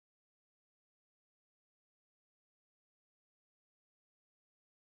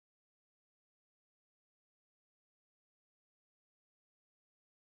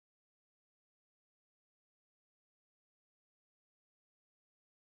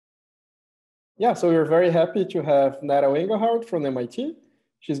Yeah, so we're very happy to have Netta Engelhardt from MIT.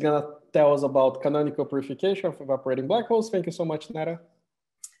 She's going to tell us about canonical purification of evaporating black holes. Thank you so much, Netta.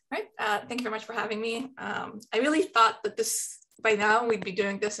 Right. Thank you very much for having me. I really thought that by now we'd be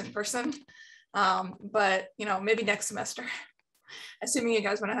doing this in person, but maybe next semester, assuming you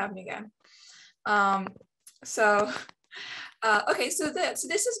guys want to have me again. Okay, so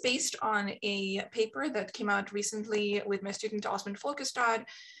this is based on a paper that came out recently with my student Osmond Folkestad.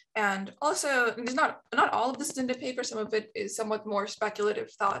 And also, there's not all of this is in the paper. Some of it is somewhat more speculative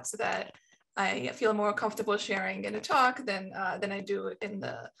thoughts that I feel more comfortable sharing in a talk than I do in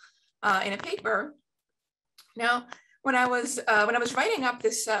a paper. Now, when I was writing up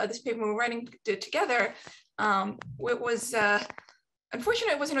this paper, we were writing it together. It was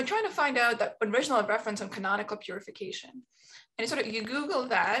unfortunate. It was trying to find out that original reference on canonical purification. And sort of you Google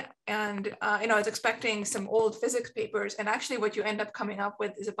that, and I was expecting some old physics papers, and actually what you end up coming up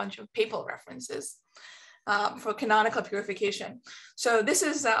with is a bunch of papal references for canonical purification. So this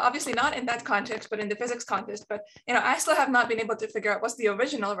is obviously not in that context, but in the physics context. But I still have not been able to figure out what's the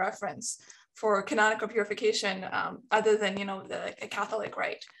original reference for canonical purification, other than the Catholic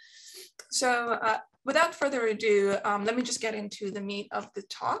rite. So without further ado, let me just get into the meat of the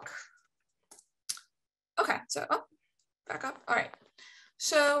talk. Okay, so back up. All right.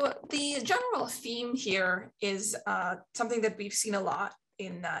 So the general theme here is something that we've seen a lot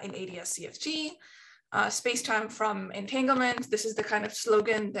in ADS-CFT, space-time from entanglement. This is the kind of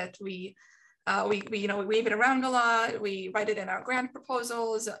slogan that we wave it around a lot. We write it in our grant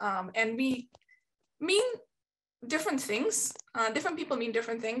proposals, and we mean different things. Different people mean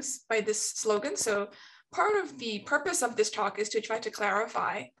different things by this slogan. So part of the purpose of this talk is to try to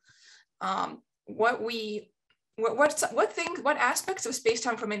clarify what aspects of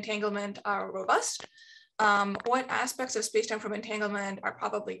space-time from entanglement are robust, what aspects of space-time from entanglement are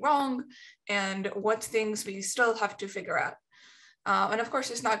probably wrong, and what things we still have to figure out. And of course,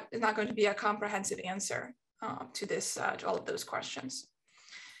 it's not going to be a comprehensive answer to all of those questions.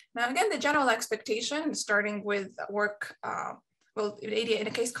 Now, again, the general expectation, starting with work, in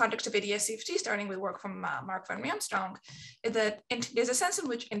a case context of ADS-CFT, starting with work from Mark van Ramstronk, is that there's a sense in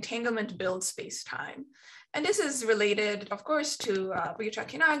which entanglement builds space-time. And this is related, of course, to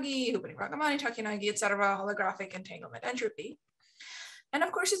Ryu-Takanagi, Hubert-Ragamani-Takanagi, et cetera, holographic entanglement entropy. And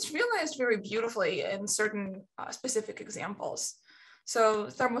of course, it's realized very beautifully in certain specific examples. So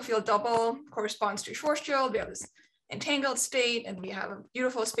thermofield double corresponds to Schwarzschild. We have this entangled state, and we have a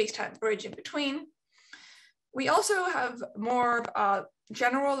beautiful space-time bridge in between. We also have more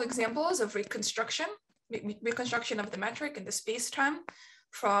general examples of reconstruction of the metric in the space-time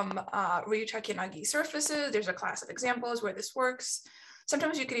from Ryu-Takanagi surfaces. There's a class of examples where this works.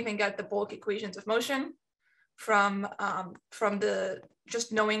 Sometimes you can even get the bulk equations of motion from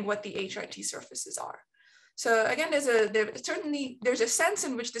just knowing what the HRT surfaces are. So again, there's a sense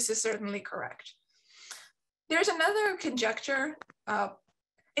in which this is certainly correct. There's another conjecture,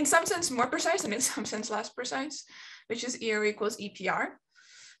 in some sense more precise and in some sense less precise, which is ER equals EPR.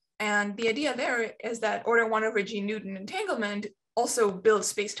 And the idea there is that order 1 over G Newton entanglement also builds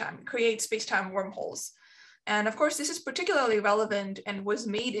space-time, creates space-time wormholes. And of course, this is particularly relevant and was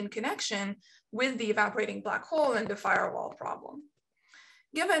made in connection with the evaporating black hole and the firewall problem.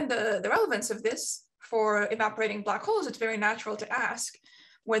 Given the relevance of this for evaporating black holes, it's very natural to ask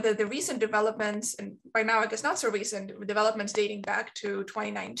whether the recent developments, and by now I guess not so recent, developments dating back to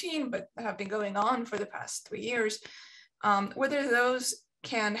 2019, but have been going on for the past 3 years, whether those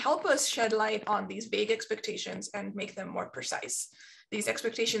can help us shed light on these vague expectations and make them more precise. These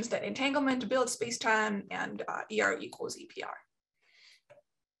expectations that entanglement builds space-time and ER equals EPR.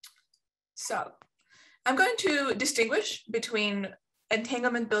 So I'm going to distinguish between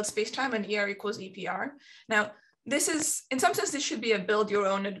entanglement builds space-time and ER equals EPR. Now, this is, in some sense, this should be a build your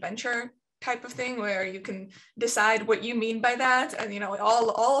own adventure type of thing where you can decide what you mean by that. And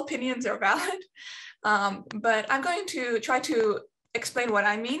all opinions are valid. But I'm going to try to explain what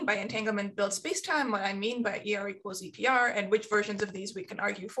I mean by entanglement builds space-time, what I mean by ER equals EPR, and which versions of these we can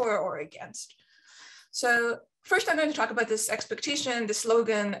argue for or against. So first, I'm going to talk about this expectation, the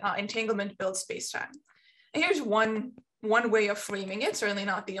slogan, entanglement builds space-time. And here's one way of framing it, certainly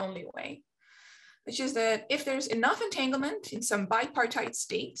not the only way, which is that if there's enough entanglement in some bipartite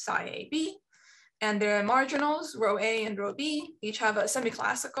state, psi AB, and their marginals, rho A and rho B, each have a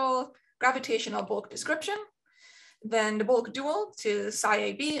semi-classical gravitational bulk description, then the bulk dual to psi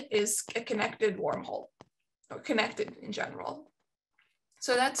AB is a connected wormhole, or connected in general.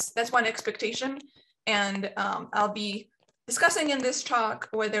 So that's one expectation. And I'll be discussing in this talk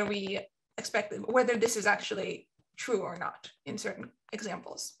whether this is actually true or not in certain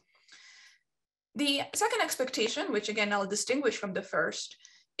examples. The second expectation, which again, I'll distinguish from the first,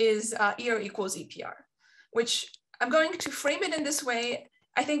 is ER equals EPR, which I'm going to frame it in this way.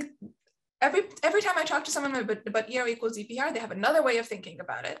 I think every time I talk to someone about ER equals EPR, they have another way of thinking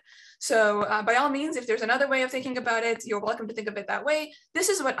about it. So by all means, if there's another way of thinking about it, you're welcome to think of it that way. This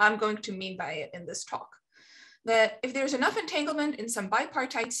is what I'm going to mean by it in this talk. That if there's enough entanglement in some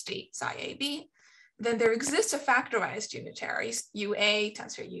bipartite state, psi AB, then there exists a factorized unitary, UA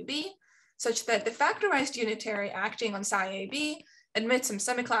tensor UB, such that the factorized unitary acting on psi AB admits some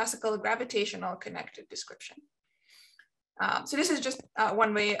semi-classical gravitational connected description. So this is just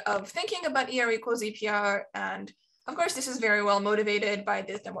one way of thinking about ER equals EPR. And of course, this is very well motivated by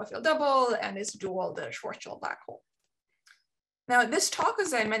this Demoiselle double and its dual, the Schwarzschild black hole. Now, this talk,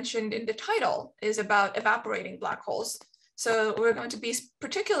 as I mentioned in the title, is about evaporating black holes. So we're going to be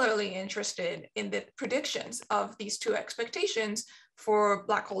particularly interested in the predictions of these two expectations for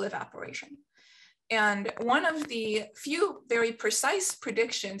black hole evaporation. And one of the few very precise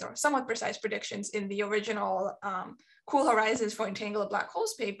predictions, or somewhat precise predictions in the original Cool Horizons for Entangled Black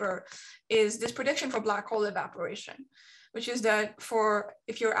Holes paper, is this prediction for black hole evaporation, which is that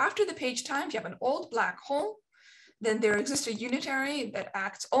if you're after the page time, if you have an old black hole, then there exists a unitary that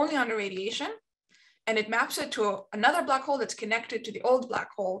acts only under radiation, and it maps it to another black hole that's connected to the old black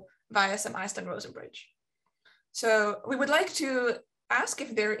hole via some Einstein-Rosen bridge. So we would like to ask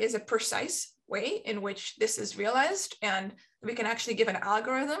if there is a precise way in which this is realized, and we can actually give an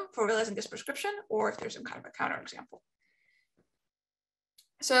algorithm for realizing this prescription, or if there's some kind of a counterexample.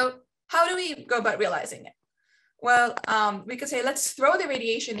 So how do we go about realizing it? Well, we could say, let's throw the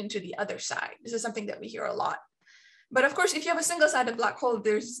radiation into the other side. This is something that we hear a lot. But of course, if you have a single-sided black hole,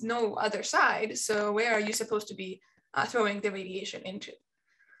 there's no other side. So where are you supposed to be throwing the radiation into?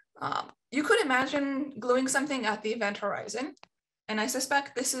 You could imagine gluing something at the event horizon. And I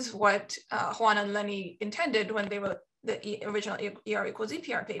suspect this is what Juan and Lenny intended when they wrote the original ER equals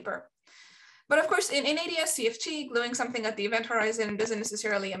EPR paper. But of course, in ADS CFT, gluing something at the event horizon doesn't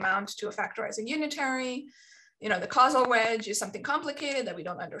necessarily amount to a factorizing unitary. You know, the causal wedge is something complicated that we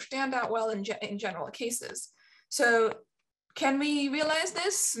don't understand that well in general cases. So can we realize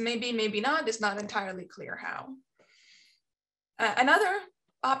this? Maybe, maybe not. It's not entirely clear how. Another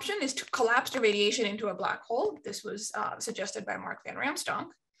option is to collapse the radiation into a black hole. This was suggested by Mark van Ramstonk.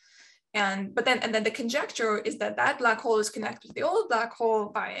 And then the conjecture is that that black hole is connected to the old black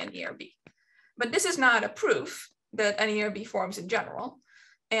hole via an ERB. But this is not a proof that an ERB forms in general,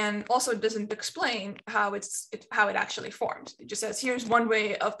 and also doesn't explain how it actually forms. It just says, here's one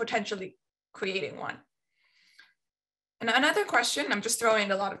way of potentially creating one. And another question, I'm just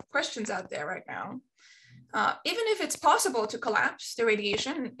throwing a lot of questions out there right now. Even if it's possible to collapse the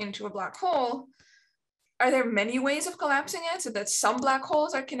radiation into a black hole, are there many ways of collapsing it so that some black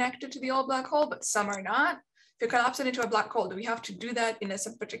holes are connected to the old black hole, but some are not? If you collapse it into a black hole, do we have to do that in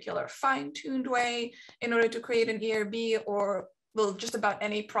some particular fine-tuned way in order to create an ERB, or will just about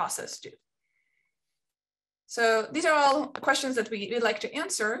any process do? So these are all questions that we'd like to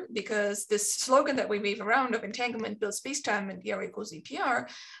answer, because this slogan that we wave around of entanglement builds spacetime and ER equals EPR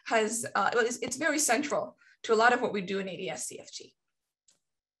has, it's very central to a lot of what we do in ADS CFT.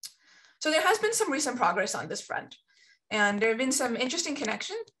 So there has been some recent progress on this front. And there have been some interesting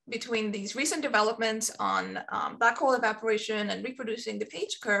connections between these recent developments on black hole evaporation and reproducing the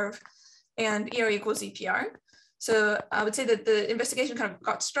page curve and ER equals EPR. So I would say that the investigation kind of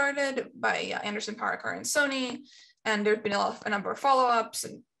got started by Anderson, Parakar, and Sony, and there's been a number of follow-ups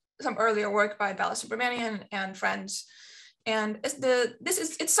and some earlier work by Balasubramanian and friends. And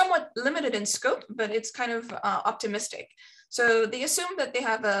it's somewhat limited in scope, but it's kind of optimistic. So they assume that they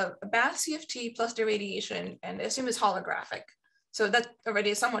have a bath CFT plus the radiation, and they assume it's holographic. So that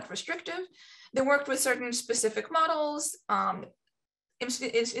already is somewhat restrictive. They worked with certain specific models,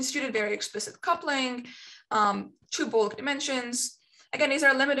 instituted very explicit coupling, 2 bulk dimensions. Again, these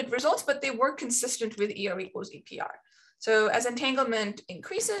are limited results, but they were consistent with ER equals EPR. So as entanglement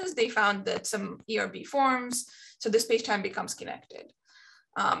increases, they found that some ERB forms, so the space-time becomes connected.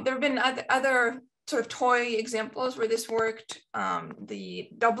 There have been other sort of toy examples where this worked. The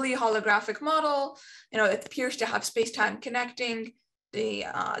doubly holographic model, it appears to have space-time connecting the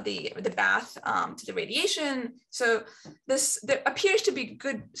bath to the radiation. So there appears to be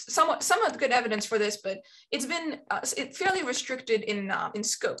good, somewhat good evidence for this, but it's been fairly restricted in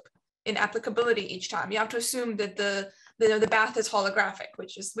scope, in applicability each time. You have to assume that the bath is holographic,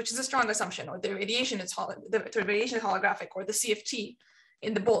 which is a strong assumption, or the radiation is holographic, or the CFT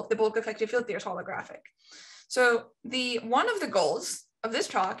in the bulk effective field theory is holographic. So one of the goals of this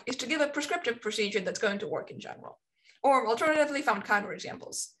talk is to give a prescriptive procedure that's going to work in general, or alternatively found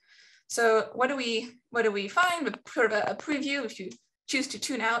counterexamples. So what do we find? Sort of a preview if you choose to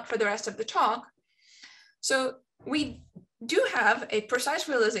tune out for the rest of the talk. So we do have a precise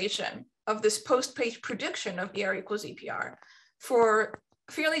realization of this post-page prediction of ER equals EPR for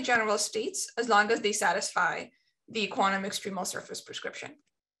fairly general states, as long as they satisfy the quantum extremal surface prescription.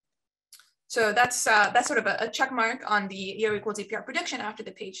 So that's sort of a check mark on the ER equals EPR prediction after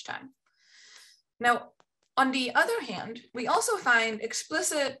the page time. Now, on the other hand, we also find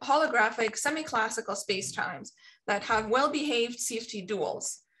explicit holographic semi-classical spacetimes that have well-behaved CFT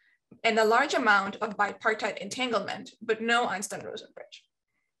duals and a large amount of bipartite entanglement, but no Einstein-Rosen bridge.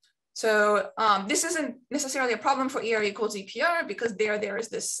 So this isn't necessarily a problem for ER equals EPR because there is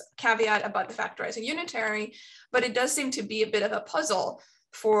this caveat about the factorizing unitary, but it does seem to be a bit of a puzzle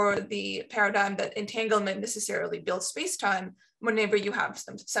for the paradigm that entanglement necessarily builds spacetime whenever you have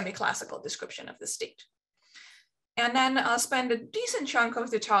some semi-classical description of the state. And then I'll spend a decent chunk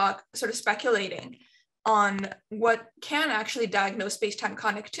of the talk sort of speculating on what can actually diagnose spacetime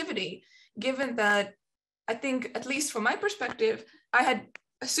connectivity, given that I think, at least from my perspective, I had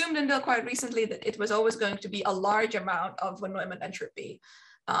assumed until quite recently that it was always going to be a large amount of von Neumann entropy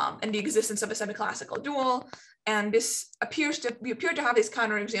and the existence of a semi-classical dual. And this we appear to have these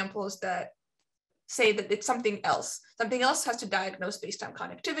counterexamples that say that it's something else. Something else has to diagnose spacetime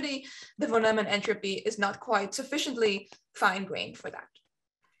connectivity. The von Neumann entropy is not quite sufficiently fine-grained for that.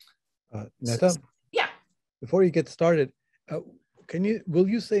 Netta? Yeah. Before you get started, will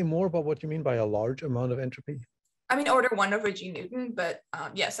you say more about what you mean by a large amount of entropy? I mean, order 1 over G Newton, but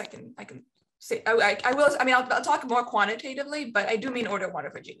yes, I can say, I will, I mean, I'll talk more quantitatively, but I do mean order 1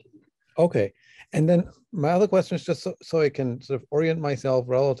 over G Newton. Okay. And then my other question is just so I can sort of orient myself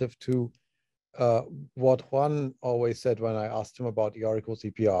relative to what Juan always said when I asked him about ER equals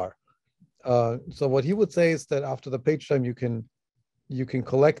EPR. So what he would say is that after the page time, you can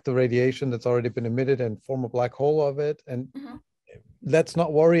collect the radiation that's already been emitted and form a black hole of it. And let's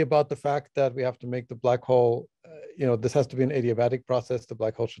not worry about the fact that we have to make the black hole, this has to be an adiabatic process. The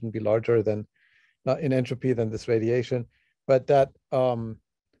black hole shouldn't be larger than in entropy than this radiation, but that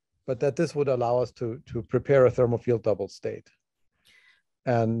this would allow us to prepare a thermal field double state.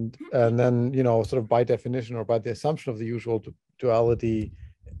 And then, sort of by definition or by the assumption of the usual duality,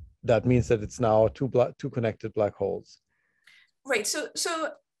 that means that it's now two connected black holes. Right. So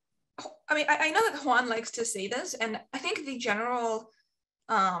I mean, I know that Juan likes to say this, and I think the general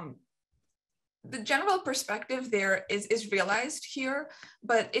perspective there is realized here,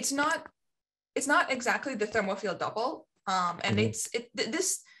 but it's not exactly the thermal field double. And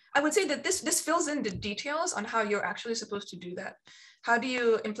I would say that this fills in the details on how you're actually supposed to do that. How do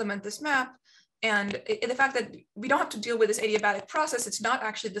you implement this map? And the fact that we don't have to deal with this adiabatic process, it's not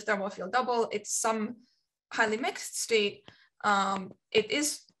actually the thermal field double, it's some highly mixed state. It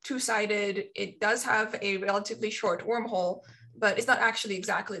is two-sided, it does have a relatively short wormhole, but it's not actually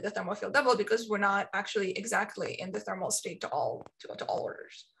exactly the thermal field double because we're not actually exactly in the thermal state to all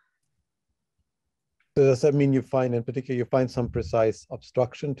orders. So does that mean you find some precise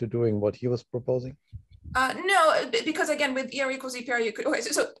obstruction to doing what he was proposing? No, because again, with ER equals EPR, you could, okay,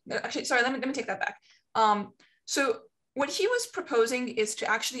 so actually, sorry, let me take that back. So what he was proposing is to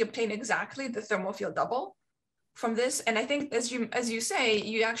actually obtain exactly the thermal field double from this. And I think as you say,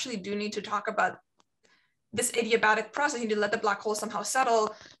 you actually do need to talk about this adiabatic process. You need to let the black hole somehow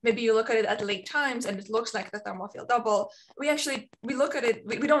settle. Maybe you look at it at late times and it looks like the thermal field double. We look at it,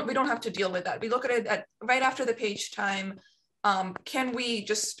 we don't have to deal with that. We look at it at right after the page time. Can we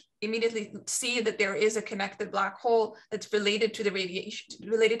just immediately see that there is a connected black hole that's related to the radiation,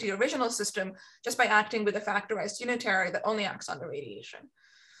 related to the original system, just by acting with a factorized unitary that only acts on the radiation?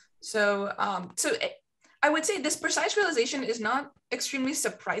 So, I would say this precise realization is not extremely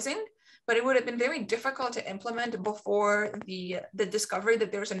surprising, but it would have been very difficult to implement before the discovery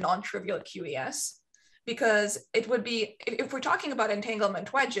that there's a non-trivial QES, because it would be, if we're talking about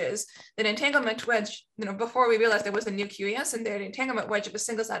entanglement wedges, then entanglement wedge, before we realized there was a new QES in there, the entanglement wedge of a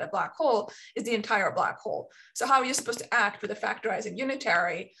single-sided black hole is the entire black hole. So how are you supposed to act with a factorizing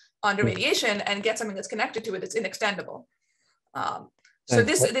unitary on the radiation and get something that's connected to it that's inextendable? So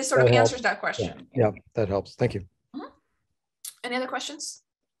this sort of answers that question. Yeah, that helps. Thank you. Any other questions?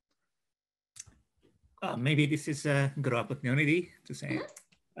 Maybe this is a good opportunity to say,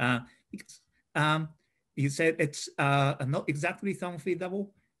 because you said it's not exactly thermal field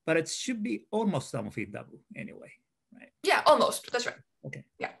double, but it should be almost thermal field double anyway, right? Yeah, almost. That's right. Okay.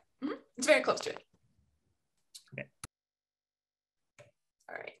 Yeah, it's very close to it. Okay.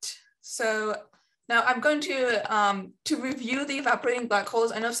 All right. So Now I'm going to review the evaporating black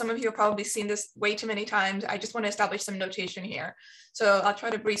holes. I know some of you have probably seen this way too many times. I just want to establish some notation here. So I'll try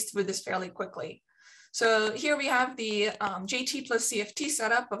to breeze through this fairly quickly. So here we have the JT plus CFT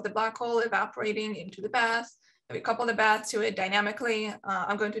setup of the black hole evaporating into the bath. We couple the bath to it dynamically.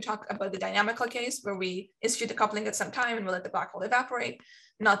 I'm going to talk about the dynamical case where we institute the coupling at some time and we'll let the black hole evaporate,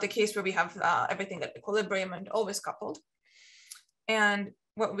 not the case where we have everything at equilibrium and always coupled. And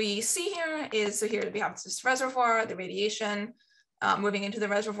what we see here is, so here we have this reservoir, the radiation moving into the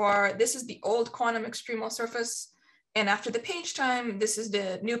reservoir. This is the old quantum extremal surface. And after the page time, this is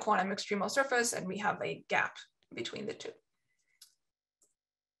the new quantum extremal surface, and we have a gap between the two.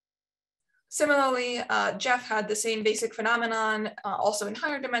 Similarly, Jeff had the same basic phenomenon, also in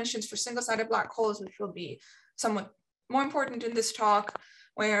higher dimensions for single-sided black holes, which will be somewhat more important in this talk,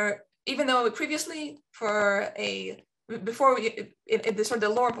 where even though previously the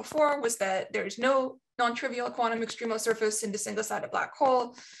lore before was that there's no non-trivial quantum extremal surface in the single-sided black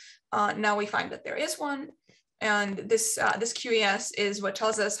hole, now we find that there is one. And this QES is what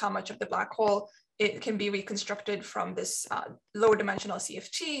tells us how much of the black hole it can be reconstructed from this lower dimensional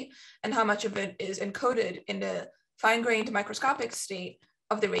CFT and how much of it is encoded in the fine-grained microscopic state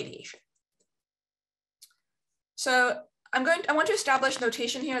of the radiation. So I want to establish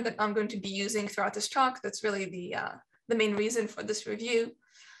notation here that I'm going to be using throughout this talk. That's really the main reason for this review.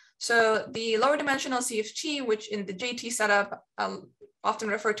 So the lower dimensional CFT, which in the JT setup, often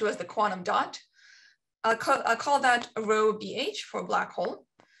referred to as the quantum dot, I'll call that rho BH for black hole.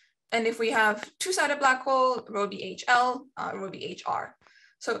 And if we have two-sided black hole, rho BHL, rho BHR.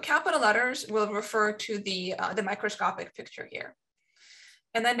 So capital letters will refer to the microscopic picture here.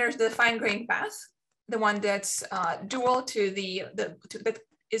 And then there's the fine-grained bath, the one that's dual to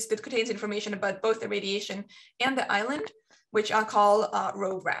that contains information about both the radiation and the island, which I'll call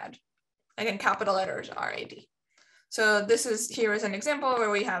rho rad. Again, capital letters RAD. So here is an example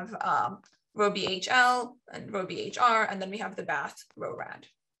where we have rho BHL and rho BHR, and then we have the bath rho rad.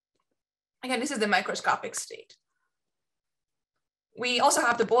 Again, this is the microscopic state. We also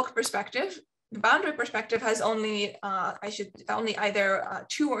have the bulk perspective. The boundary perspective has only either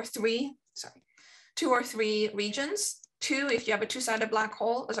two or three regions. Two if you have a two-sided black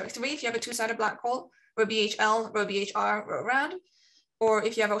hole, three if you have a two-sided black hole, rho BHL, rho BHR, rho rad. Or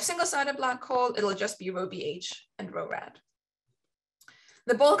if you have a single-sided black hole, it'll just be rho BH and rho rad.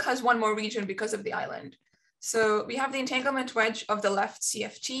 The bulk has one more region because of the island. So we have the entanglement wedge of the left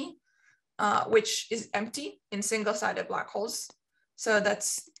CFT, which is empty in single-sided black holes. So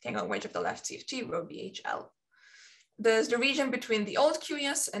that's entanglement wedge of the left CFT, rho BHL. There's the region between the old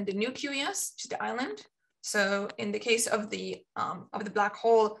QES and the new QES, which is the island. So in the case of the black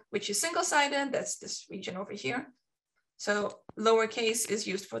hole, which is single-sided, that's this region over here. So lowercase is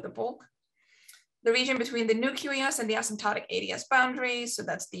used for the bulk. The region between the new QES and the asymptotic ADS boundary. So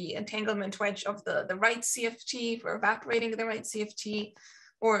that's the entanglement wedge of the right CFT for evaporating the right CFT.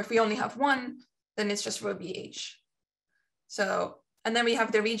 Or if we only have one, then it's just rho BH. So, and then we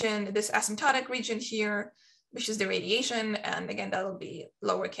have the region, this asymptotic region here, which is the radiation. And again, that'll be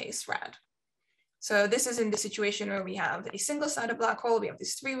lowercase rad. So this is in the situation where we have a single-sided black hole. We have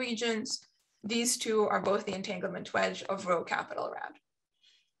these three regions. These two are both the entanglement wedge of rho capital rad.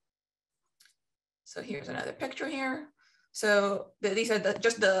 So here's another picture here. So these are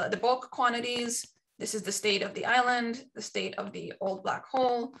just the bulk quantities. This is the state of the island, the state of the old black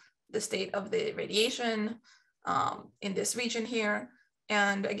hole, the state of the radiation in this region here.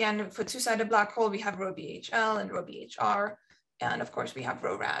 And again, for two-sided black hole, we have rho BHL and rho BHR. And of course, we have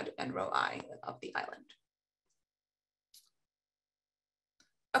rho rad and rho I of the island.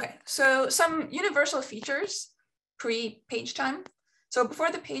 Okay, so some universal features pre-page time. So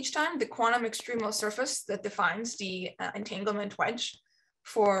before the page time, the quantum extremal surface that defines the entanglement wedge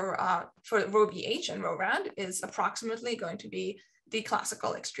for rho BH and rho rad is approximately going to be the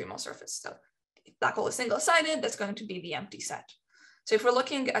classical extremal surface. So if black hole is single-sided, that's going to be the empty set. So if we're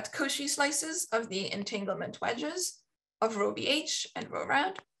looking at Cauchy slices of the entanglement wedges of rho BH and rho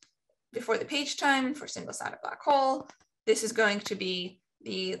rad, before the page time for single-sided black hole, this is going to be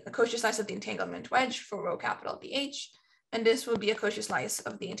the Cauchy slice of the entanglement wedge for rho capital BH, and this will be a Cauchy slice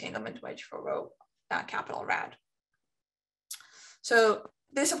of the entanglement wedge for rho capital rad. So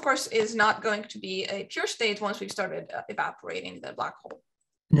this, of course, is not going to be a pure state once we've started evaporating the black hole.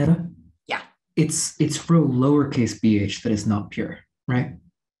 Netta? Yeah. It's rho lowercase bh that is not pure, right?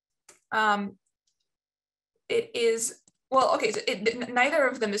 It is, well, okay, so neither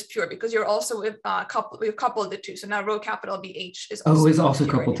of them is pure because you're also we've coupled the two. So now rho capital BH is also, also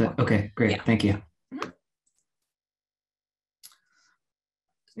coupled to, okay, great, yeah. Thank you. Mm-hmm.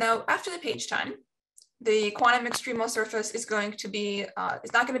 Now, after the page time, the quantum extremal surface is going to be,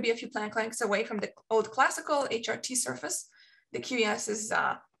 it's not going to be a few Planck lengths away from the old classical HRT surface. The QES is,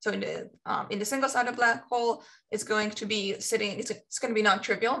 so in the single-sided black hole, it's going to be sitting, it's going to be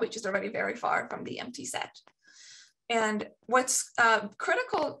non-trivial, which is already very far from the empty set. And what's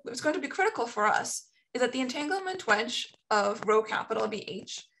critical, what's going to be critical for us is that the entanglement wedge of rho capital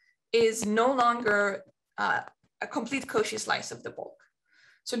BH is no longer a complete Cauchy slice of the bulk.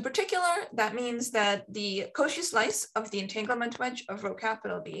 So in particular, that means that the Cauchy slice of the entanglement wedge of rho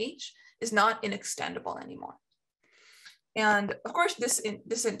capital BH is not inextendable anymore. And of course, this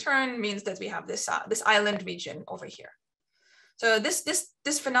in turn means that we have this, this island region over here. So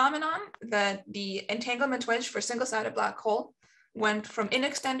this phenomenon that the entanglement wedge for single-sided black hole went from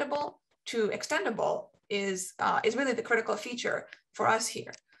inextendable to extendable is really the critical feature for us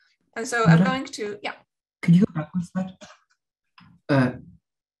here. And so I'm going to, yeah. Could you go back one slide?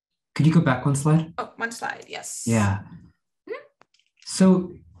 Could you go back one slide? Oh, one slide, yes. Yeah.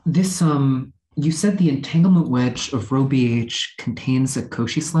 So this, you said the entanglement wedge of rho BH contains a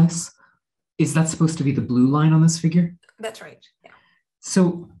Cauchy slice. Is that supposed to be the blue line on this figure? That's right, yeah.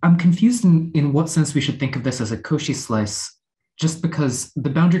 So I'm confused in what sense we should think of this as a Cauchy slice, just because the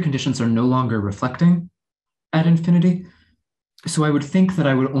boundary conditions are no longer reflecting at infinity. So I would think that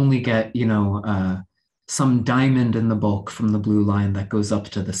I would only get, you know, some diamond in the bulk from the blue line that goes up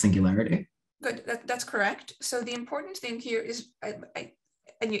to the singularity. Good, that's correct. So the important thing here is,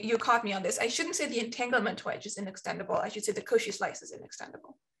 and you caught me on this, I shouldn't say the entanglement wedge is inextendable. I should say the Cauchy slice is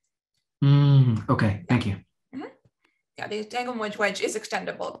inextendable. Okay, thank you. Mm-hmm. Yeah, the entanglement wedge is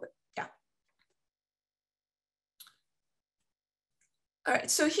extendable, but yeah. All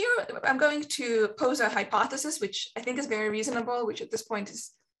right, so here I'm going to pose a hypothesis, which I think is very reasonable, which at this point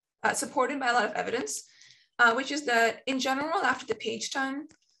is supported by a lot of evidence, which is that in general, after the page time,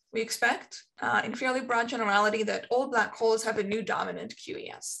 we expect in fairly broad generality that all black holes have a new dominant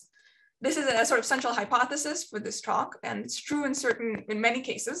QES. This is a sort of central hypothesis for this talk, and it's true in many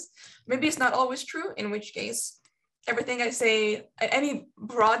cases. Maybe it's not always true, in which case everything I say, any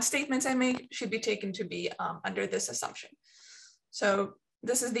broad statements I make should be taken to be under this assumption. So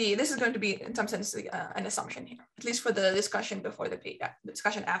this is going to be in some sense an assumption here, at least for the discussion before the page,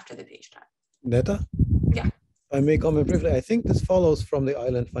 discussion after the page time. Netta? Yeah. I may comment briefly. I think this follows from the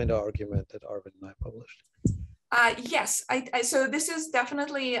island finder argument that Arvid and I published. Yes, so this is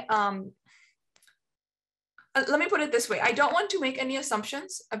definitely, let me put it this way. I don't want to make any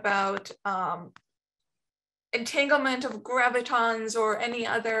assumptions about entanglement of gravitons or any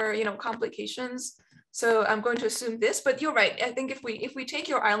other, you know, complications. So I'm going to assume this, but you're right. I think if we take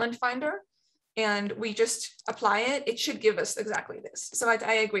your island finder and we just apply it, it should give us exactly this. So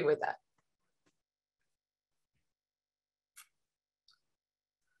I agree with that.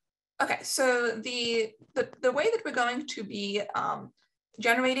 Okay, so the way that we're going to be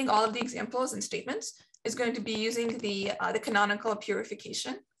generating all of the examples and statements is going to be using the canonical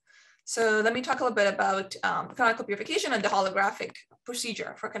purification. So let me talk a little bit about canonical purification and the holographic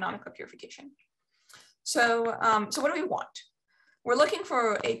procedure for canonical purification. So, so what do we want? We're looking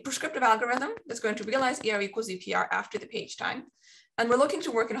for a prescriptive algorithm that's going to realize ER equals EPR after the page time, and we're looking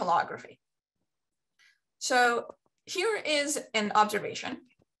to work in holography. So here is an observation.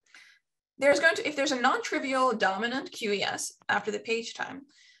 If there's a non-trivial dominant QES after the page time,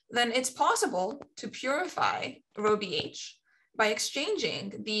 then it's possible to purify rho BH by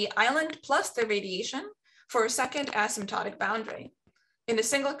exchanging the island plus the radiation for a second asymptotic boundary in a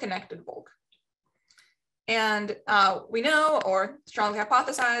single connected bulk. And we know, or strongly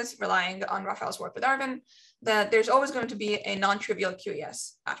hypothesize, relying on Raphael's work with Arvin, that there's always going to be a non-trivial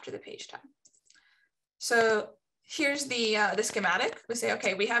QES after the page time. So here's the schematic. We say,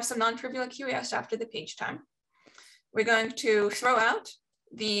 okay, we have some non-trivial QES after the page time. We're going to throw out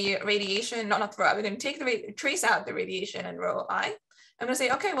the radiation, not throw out, we're going to trace out the radiation in rho I. I'm going to say,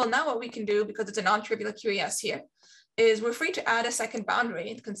 okay, well, now what we can do, because it's a non-trivial QES here, is we're free to add a second boundary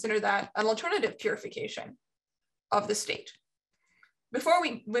and consider that an alternative purification of the state. Before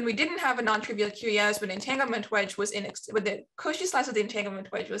when we didn't have a non-trivial QES, when the entanglement wedge was when the Cauchy slice of the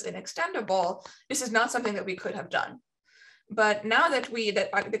entanglement wedge was inextendable, this is not something that we could have done. But now that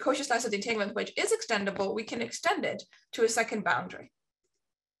the Cauchy slice of the entanglement wedge is extendable, we can extend it to a second boundary.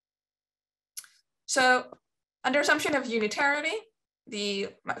 So under assumption of unitarity, the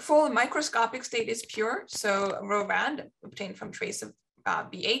full microscopic state is pure. So rho rad obtained from trace of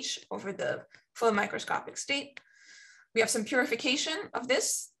BH over the full microscopic state. We have some purification of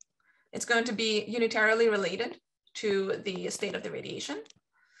this. It's going to be unitarily related to the state of the radiation.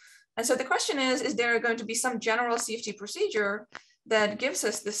 And so the question is there going to be some general CFT procedure that gives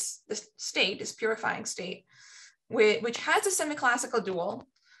us this state, this purifying state, which has a semi-classical dual,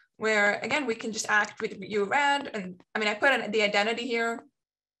 where again, we can just act with U rad. And I mean, I put in the identity here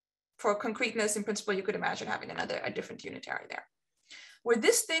for concreteness. In principle, you could imagine having a different unitary there, where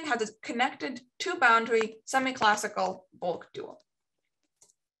this thing has a connected two-boundary semi-classical bulk dual.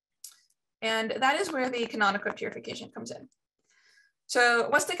 And that is where the canonical purification comes in. So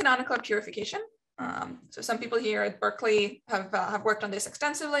what's the canonical purification? So some people here at Berkeley have worked on this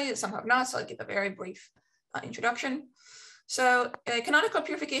extensively, some have not, so I'll give a very brief introduction. So canonical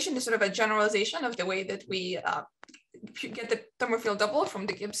purification is sort of a generalization of the way that we get the thermofield double from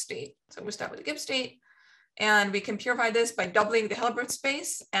the Gibbs state. So we start with the Gibbs state, and we can purify this by doubling the Hilbert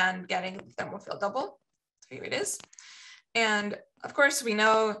space and getting the thermofield double. So here it is. And of course, we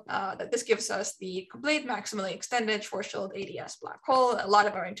know that this gives us the complete maximally extended Schwarzschild ADS black hole. A lot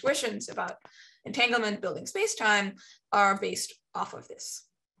of our intuitions about entanglement building spacetime are based off of this.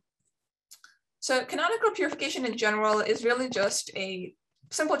 So canonical purification in general is really just a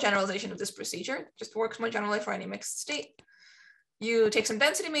simple generalization of this procedure. It just works more generally for any mixed state. You take some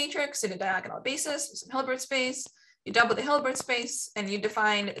density matrix in a diagonal basis with some Hilbert space, you double the Hilbert space, and you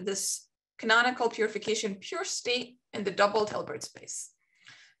define this canonical purification pure state in the doubled Hilbert space.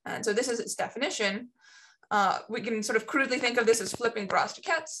 And so this is its definition. We can sort of crudely think of this as flipping Gros to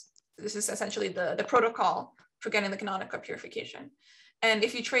Ketz. This is essentially the protocol for getting the canonical purification. And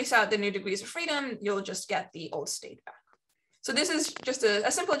if you trace out the new degrees of freedom, you'll just get the old state back. So this is just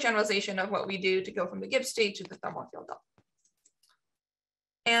a simple generalization of what we do to go from the Gibbs state to the thermofield double.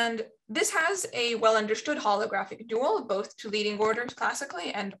 And this has a well-understood holographic dual, both to leading orders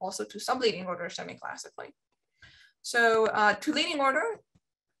classically and also to subleading orders semi-classically. So to leading order,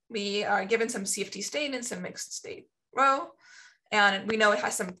 we are given some CFT state and some mixed state rho. And we know it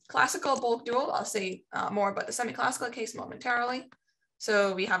has some classical bulk dual. I'll say more about the semi-classical case momentarily.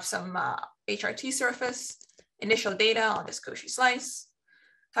 So we have some HRT surface, initial data on this Cauchy slice.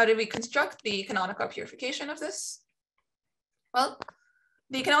 How did we construct the canonical purification of this? Well,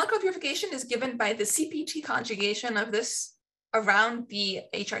 the canonical purification is given by the CPT conjugation of this around the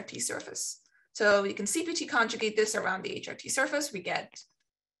HRT surface. So we can CPT conjugate this around the HRT surface. We get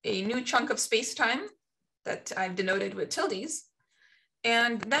a new chunk of space-time that I've denoted with tildes.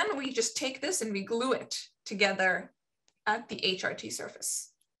 And then we just take this and we glue it together at the HRT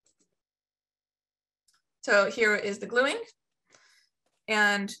surface. So here is the gluing.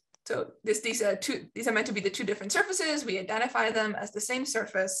 And so these are meant to be the two different surfaces. We identify them as the same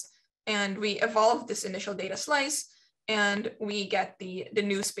surface, and we evolve this initial data slice, and we get the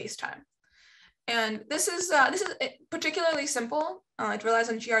new space-time. And this is particularly simple. It relies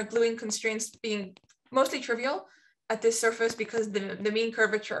on GR gluing constraints being mostly trivial at this surface because the mean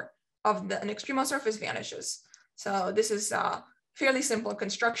curvature of an extremal surface vanishes. So this is a fairly simple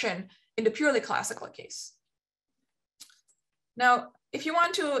construction in the purely classical case. Now, if you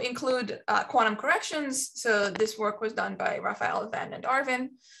want to include quantum corrections, so this work was done by Raphael, Venn, and Arvin.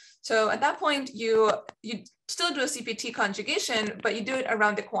 So at that point, you still do a CPT conjugation, but you do it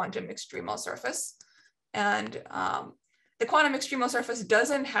around the quantum extremal surface. And the quantum extremal surface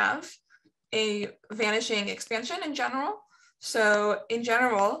doesn't have a vanishing expansion in general. So in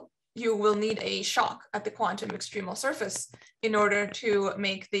general, you will need a shock at the quantum extremal surface in order to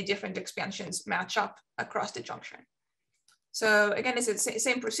make the different expansions match up across the junction. So again, it's the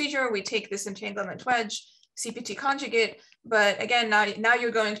same procedure. We take this entanglement wedge, CPT conjugate, but again, now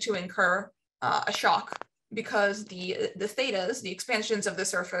you're going to incur a shock because the thetas, the expansions of the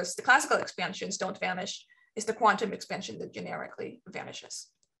surface, the classical expansions don't vanish. It's the quantum expansion that generically vanishes.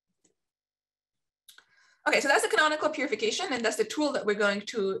 Okay, so that's the canonical purification, and that's the tool that we're going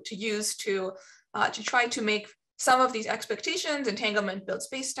to use to try to make some of these expectations, entanglement, build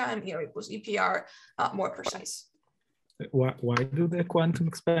spacetime, ER equals EPR, more precise. Why do the quantum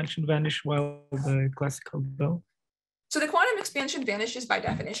expansion vanish while the classical don't? So the quantum expansion vanishes by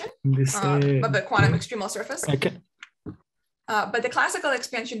definition of the quantum extremal surface. Okay. But the classical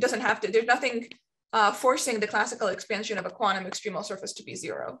expansion doesn't have to, there's nothing forcing the classical expansion of a quantum extremal surface to be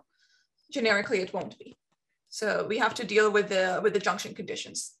zero. Generically, it won't be. So we have to deal with the junction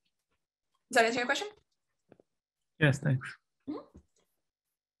conditions. Does that answer your question? Yes, thanks. Mm-hmm.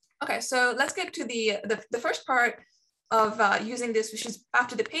 Okay, so let's get to the first part of using this, which is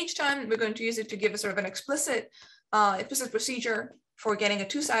after the page time. We're going to use it to give a sort of an explicit procedure for getting a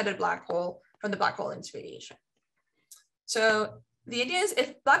two-sided black hole from the black hole and its radiation. So the idea is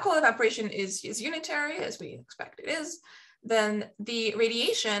if black hole evaporation is unitary, as we expect it is, then the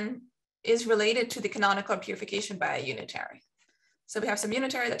radiation is related to the canonical purification by a unitary. So we have some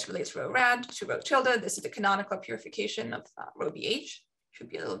unitary that relates rho rad to rho tilde. This is the canonical purification of rho BH. Should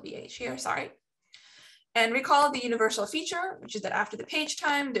be a little BH here, sorry. And recall the universal feature, which is that after the page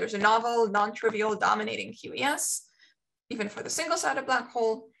time, there's a novel, non-trivial dominating QES, even for the single-sided black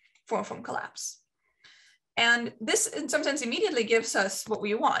hole, formed from collapse. And this, in some sense, immediately gives us what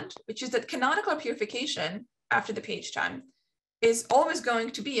we want, which is that canonical purification after the page time is always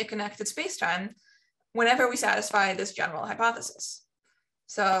going to be a connected spacetime whenever we satisfy this general hypothesis.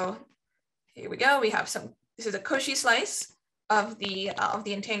 So here we go. We have some, this is a Cauchy slice of the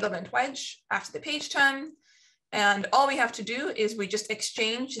entanglement wedge after the page time. And all we have to do is we just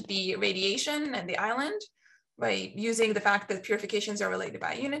exchange the radiation and the island by using the fact that purifications are related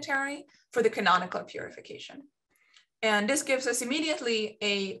by unitary for the canonical purification. And this gives us immediately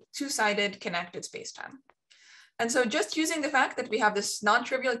a two-sided connected spacetime. And so just using the fact that we have this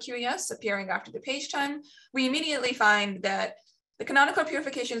non-trivial QES appearing after the page time, we immediately find that the canonical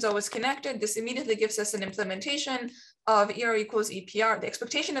purification is always connected. This immediately gives us an implementation of ER equals EPR, the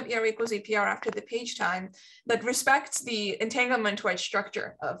expectation of ER equals EPR after the page time that respects the entanglement wedge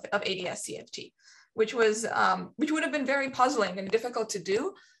structure of ADS CFT, which would have been very puzzling and difficult to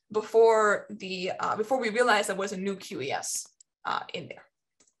do before we realized there was a new QES in there.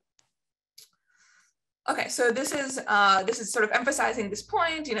 Okay, so this is sort of emphasizing this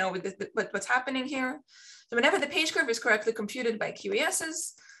point, you know, with what's happening here. So whenever the page curve is correctly computed by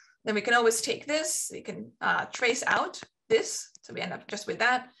QESs, then we can always take this, we can trace out this, so we end up just with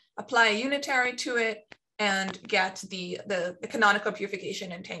that, apply a unitary to it, and get the canonical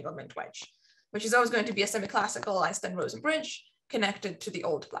purification entanglement wedge, which is always going to be a semi-classical Einstein-Rosen bridge connected to the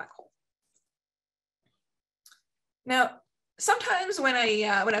old black hole. Now, sometimes when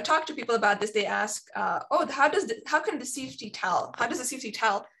I talk to people about this, they ask, oh, how can the CFT tell? How does the CFT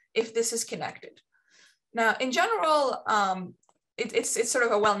tell if this is connected? Now, in general, it's sort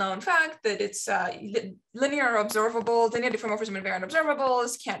of a well-known fact that it's linear observable, linear diffeomorphism invariant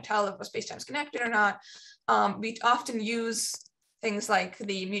observables can't tell if a spacetime is connected or not. We often use things like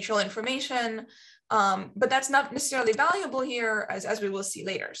the mutual information, but that's not necessarily valuable here, as we will see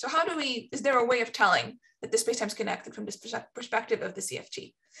later. So is there a way of telling that the spacetime is connected from this perspective of the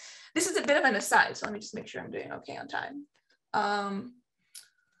CFT? This is a bit of an aside, so let me just make sure I'm doing okay on time.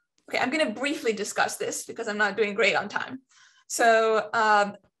 Okay, I'm going to briefly discuss this because I'm not doing great on time. So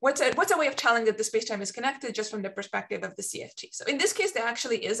what's a way of telling that the spacetime is connected just from the perspective of the CFT? So in this case, there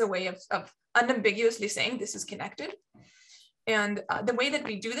actually is a way of unambiguously saying this is connected. And the way that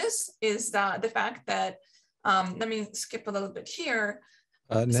we do this is the fact that, let me skip a little bit here.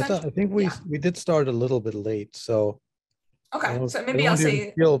 Netta, I think we did start a little bit late, so. Okay, so maybe I'll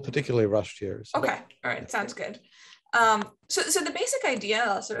say. Feel particularly rushed here. So. Okay, all right, sounds good. So the basic idea,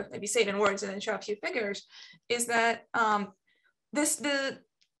 I'll sort of maybe say it in words and then show a few figures, is that the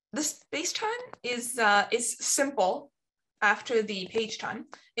space-time is simple after the page time,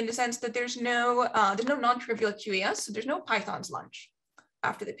 in the sense that there's no non-trivial QES, so there's no Python's lunch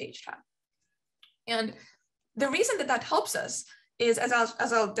after the page time. And the reason that helps us is,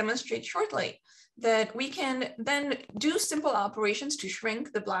 as I'll demonstrate shortly, that we can then do simple operations to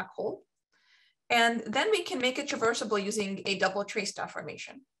shrink the black hole. And then we can make it traversable using a double trace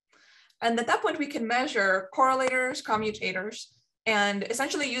deformation. And at that point, we can measure correlators, commutators, and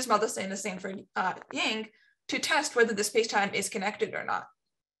essentially use Maldacena and Stanford Yang to test whether the spacetime is connected or not,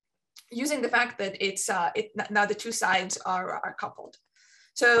 using the fact that now the two sides are coupled.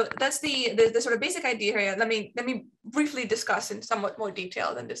 So that's the sort of basic idea here. Let me briefly discuss in somewhat more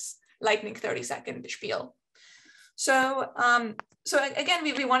detail than this lightning 30-second spiel. So again,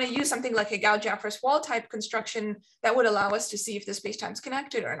 we want to use something like a Gauss-Jeffers wall type construction that would allow us to see if the spacetime is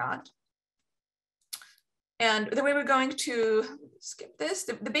connected or not. And the way we're going to skip this,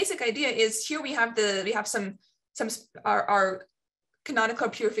 the basic idea is here we have our canonical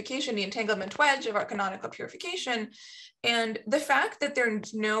purification, the entanglement wedge of our canonical purification, and the fact that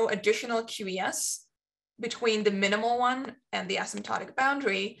there's no additional QES between the minimal one and the asymptotic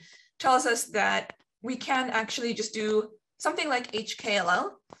boundary tells us that we can actually just do something like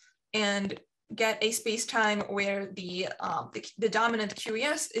HKLL and get a spacetime where the dominant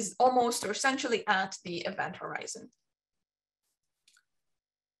QES is almost or essentially at the event horizon.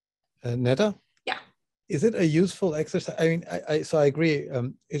 Netta? Yeah. Is it a useful exercise? I mean, so I agree.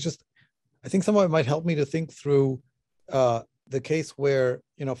 It's just, I think somehow it might help me to think through the case where,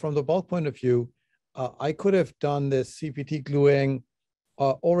 you know, from the bulk point of view, I could have done this CPT gluing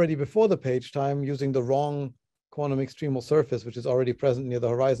already before the page time using the wrong quantum extremal surface, which is already present near the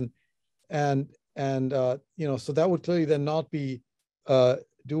horizon. And you know, so that would clearly then not be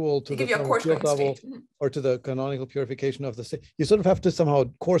dual to the give you a thermal coarse field grain double state. or to the canonical purification of the state. You sort of have to somehow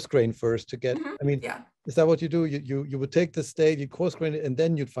coarse grain first to get, I mean, Yeah. is that what you do? You would take the state, you coarse grain it, and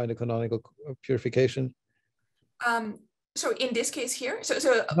then you'd find a canonical purification? So in this case here,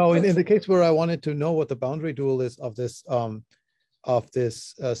 no, in the case where I wanted to know what the boundary dual is of this,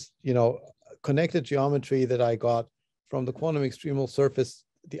 you know, connected geometry that I got from the quantum extremal surface,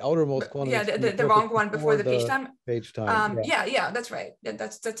 the outermost quantum. Yeah, the wrong one before the page time. Page time. Yeah, that's right.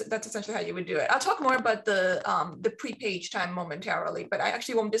 That's essentially how you would do it. I'll talk more about the pre-page time momentarily, but I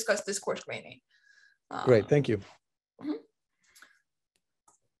actually won't discuss this coarse graining. Great, thank you.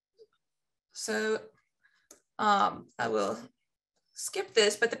 So I will skip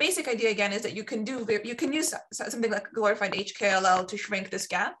this, but the basic idea again is that you can use something like glorified HKLL to shrink this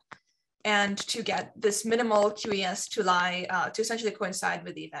gap and to get this minimal QES to lie to essentially coincide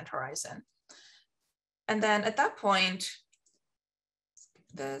with the event horizon. And then at that point,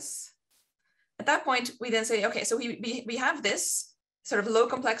 we then say, okay, so we have this sort of low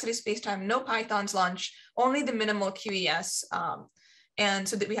complexity spacetime, no Python's lunch, only the minimal QES. And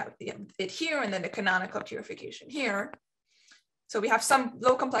so that we have it here and then the canonical purification here. So we have some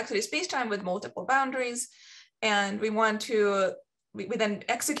low complexity spacetime with multiple boundaries. And we want to, we then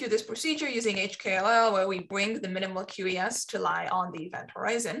execute this procedure using HKLL where we bring the minimal QES to lie on the event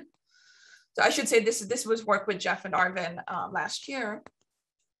horizon. So I should say this was work with Jeff and Arvin last year.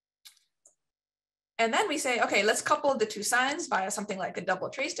 And then we say, okay, let's couple the two signs via something like a double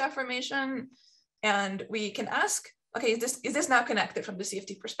trace deformation. And we can ask, okay, is this now connected from the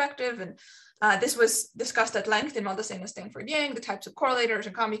CFT perspective? And this was discussed at length in Maldacena Stanford Yang, the types of correlators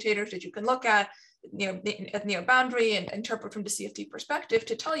and commutators that you can look at near boundary and interpret from the CFT perspective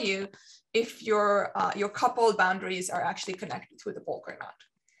to tell you if your coupled boundaries are actually connected through the bulk or not.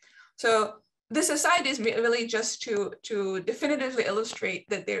 So this aside is really just to definitively illustrate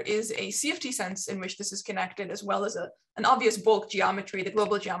that there is a CFT sense in which this is connected, as well as an obvious bulk geometry. The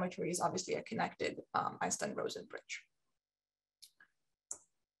global geometry is obviously a connected Einstein-Rosen bridge.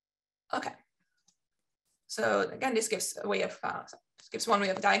 Okay. So again, this gives a way of gives one way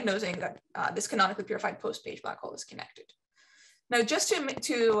of diagnosing that this canonically purified post-page black hole is connected. Now, just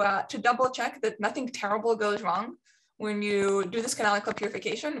to double check that nothing terrible goes wrong when you do this canonical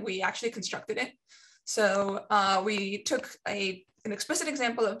purification, we actually constructed it. So we took an explicit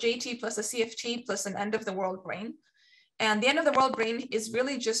example of JT plus a CFT plus an end of the world brane. And the end of the world brane is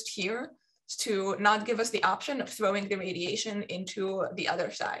really just here to not give us the option of throwing the radiation into the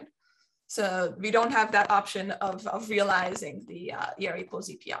other side. So we don't have that option of realizing the ER equals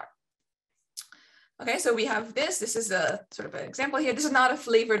EPR. Okay, so we have this is a sort of an example here. This is not a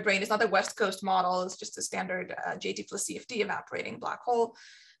flavored brane. It's not a West Coast model. It's just a standard JT plus CFD evaporating black hole.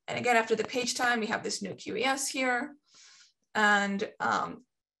 And again, after the page time, we have this new QES here. And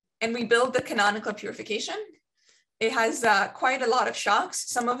we build the canonical purification. It has quite a lot of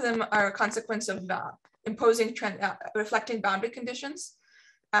shocks. Some of them are a consequence of imposing reflecting boundary conditions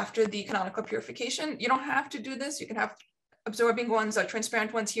after the canonical purification. You don't have to do this. You can have absorbing ones or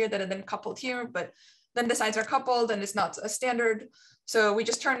transparent ones here that are then coupled here, but then the sides are coupled and it's not a standard. So we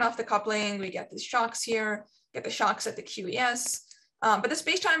just turn off the coupling. We get these shocks here, get the shocks at the QES. But the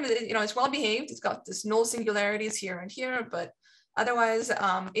spacetime, it's well behaved. It's got this null singularities here and here, but otherwise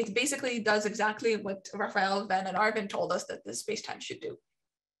it basically does exactly what Raphael, Ben, and Arvin told us that the spacetime should do.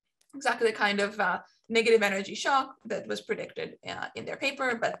 Exactly the kind of negative energy shock that was predicted in their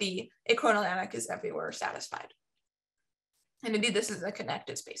paper, but the achronodynamic is everywhere satisfied. And indeed, this is a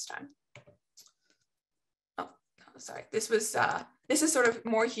connected spacetime. Oh, sorry. This is sort of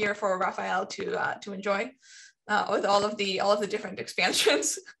more here for Raphael to enjoy with all of the different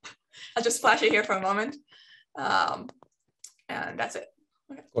expansions. I'll just flash it here for a moment, and that's it.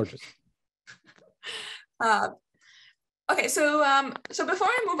 Okay. Gorgeous. Okay, so before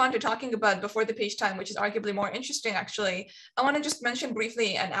I move on to talking about before the page time, which is arguably more interesting, actually, I want to just mention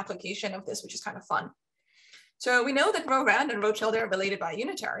briefly an application of this, which is kind of fun. So we know that rho rad and rho tilde are related by a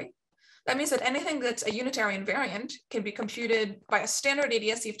unitary. That means that anything that's a unitary invariant can be computed by a standard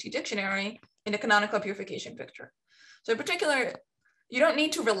ADS-CFT dictionary in a canonical purification picture. So in particular, you don't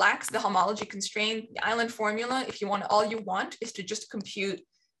need to relax the homology constraint, the island formula. If you want, all you want is to just compute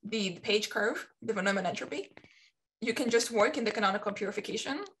the page curve, the von Neumann entropy. You can just work in the canonical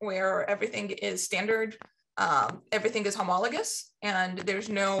purification where everything is standard, everything is homologous, and there's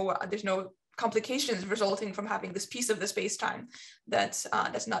no complications resulting from having this piece of the space-time that's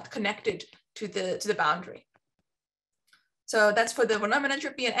not connected to the boundary. So that's for the von Neumann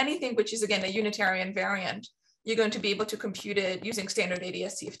entropy, and anything which is again a unitary invariant, you're going to be able to compute it using standard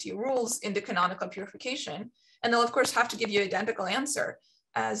ADS-CFT rules in the canonical purification, and they'll of course have to give you an identical answer.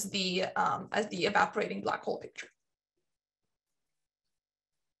 as the evaporating black hole picture.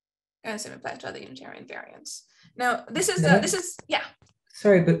 And same applies to other unitary invariants. Now, this is yeah.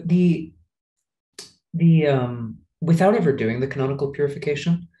 Sorry, but the without ever doing the canonical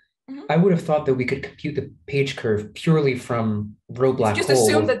purification, I would have thought that we could compute the page curve purely from rho black hole. Just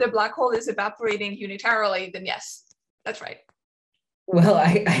assume that the black hole is evaporating unitarily, then yes, that's right. Well,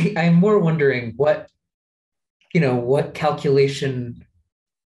 I'm more wondering what calculation.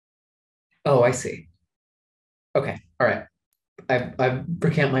 Oh, I see. Okay, all right. I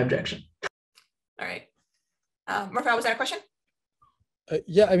recant my objection. All right. Rafael, was that a question?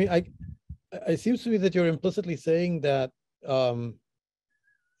 Yeah, I mean, it seems to me that you're implicitly saying that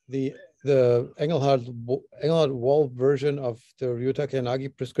the Engelhardt-Wolff version of the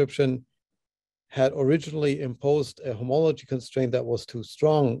Ryuta-Yanagi prescription had originally imposed a homology constraint that was too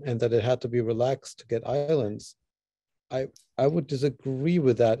strong and that it had to be relaxed to get islands. I would disagree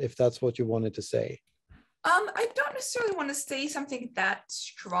with that if that's what you wanted to say. I don't necessarily want to say something that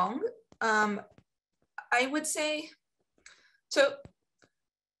strong. I would say, so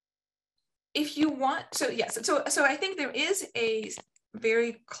if you want, so yes, so I think there is a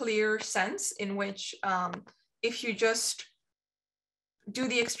very clear sense in which if you just do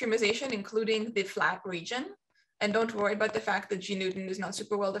the extremization, including the flat region, and don't worry about the fact that G Newton is not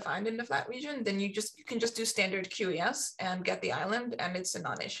super well defined in the flat region, then you can just do standard QES and get the island, and it's a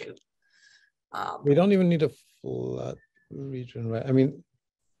non-issue. We don't even need a flat region, right? I mean,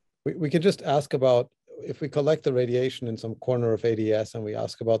 we could just ask about, if we collect the radiation in some corner of ADS and we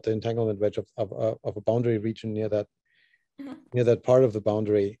ask about the entanglement wedge of a boundary region near that, near that part of the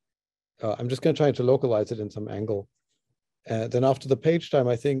boundary, I'm just going to try to localize it in some angle. Then after the page time,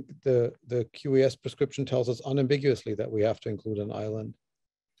 I think the QES prescription tells us unambiguously that we have to include an island.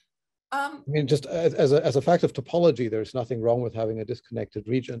 I mean, just as a fact of topology, there's nothing wrong with having a disconnected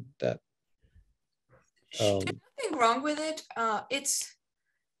region. That there's nothing wrong with it.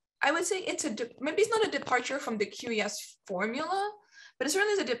 I would say maybe it's not a departure from the QES formula, but it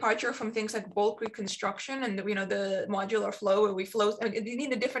certainly is a departure from things like bulk reconstruction and the modular flow, where we flow. I mean, you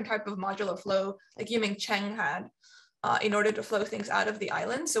need a different type of modular flow, like Yiming Cheng had, in order to flow things out of the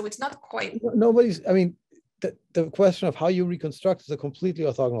island. So it's not quite. I mean, the question of how you reconstruct is a completely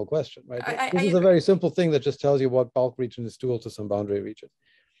orthogonal question, right? This is a very simple thing that just tells you what bulk region is dual to some boundary region.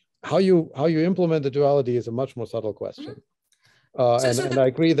 How you implement the duality is a much more subtle question. And I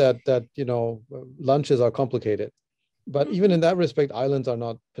agree that lunches are complicated, but even in that respect, islands are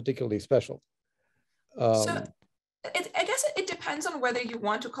not particularly special. I guess it depends on whether you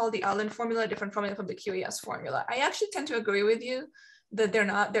want to call the island formula a different formula from the QES formula. I actually tend to agree with you that they're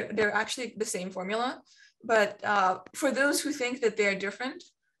not. They're actually the same formula. But for those who think that they're different,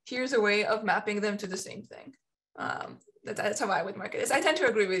 here's a way of mapping them to the same thing. That's how I would mark it. I tend to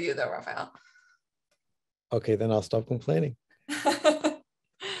agree with you, though, Rafael. Okay, then I'll stop complaining.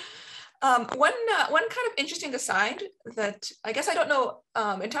 One kind of interesting aside that I guess I don't know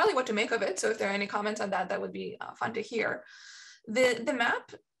entirely what to make of it. So if there are any comments on that, that would be fun to hear. The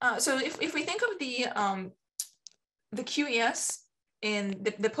map. So if we think of the QES in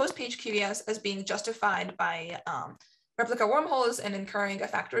the post-page QES as being justified by replica wormholes and incurring a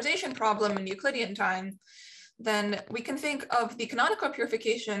factorization problem in Euclidean time, then we can think of the canonical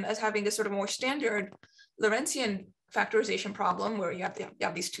purification as having this sort of more standard Lorentzian factorization problem where you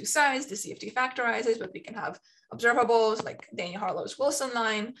have these two sides, the CFT factorizes, but we can have observables like Daniel Harlow's Wilson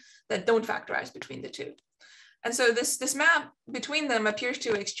line that don't factorize between the two. And so this map between them appears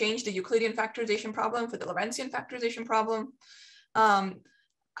to exchange the Euclidean factorization problem for the Lorentzian factorization problem.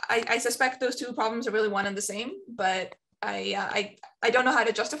 I suspect those two problems are really one and the same, but I don't know how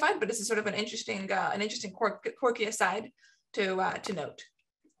to justify it, but this is sort of an interesting quirky aside to note.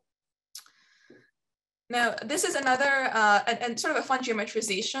 Now, this is another and sort of a fun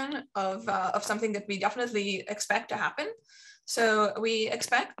geometrization of something that we definitely expect to happen. So we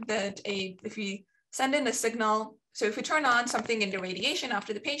expect that if we send in a signal, so if we turn on something in the radiation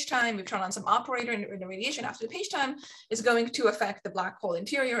after the page time, we turn on some operator in the radiation after the page time, is going to affect the black hole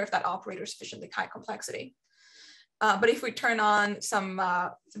interior if that operator is sufficiently high complexity. But if we turn on some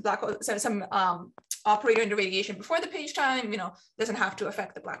black hole, some operator in the radiation before the page time, doesn't have to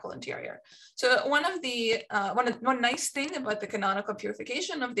affect the black hole interior. So one nice thing about the canonical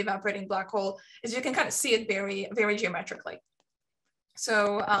purification of the evaporating black hole is you can kind of see it very, very geometrically.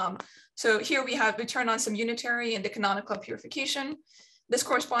 So here we turn on some unitary in the canonical purification. This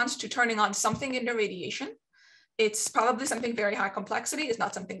corresponds to turning on something in the radiation. It's probably something very high complexity. It's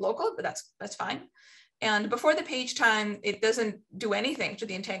not something local, but that's fine. And before the page time, it doesn't do anything to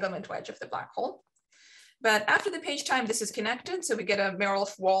the entanglement wedge of the black hole. But after the page time, this is connected. So we get a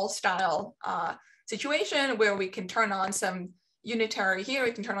Merrill-Wall style situation where we can turn on some unitary here,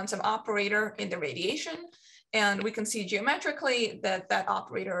 we can turn on some operator in the radiation, and we can see geometrically that that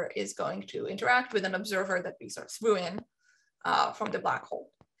operator is going to interact with an observer that we sort of threw in from the black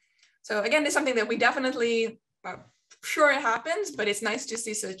hole. So again, it's something that we definitely are sure it happens, but it's nice to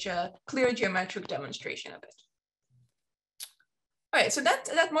see such a clear geometric demonstration of it. All right, so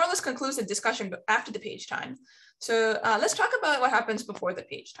that more or less concludes the discussion after the page time. So let's talk about what happens before the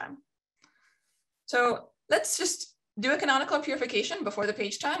page time. So let's just do a canonical purification before the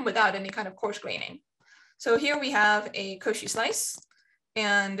page time without any kind of coarse graining. So here we have a Cauchy slice,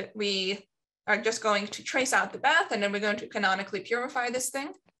 and we are just going to trace out the bath, and then we're going to canonically purify this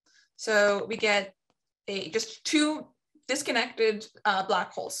thing. So we get just two disconnected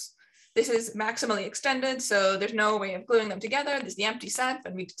black holes. This is maximally extended, so there's no way of gluing them together. There's the empty set,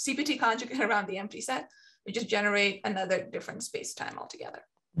 and we CPT conjugate around the empty set. We just generate another different space-time altogether.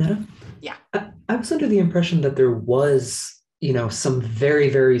 Netta? Yeah. I was under the impression that there was, some very,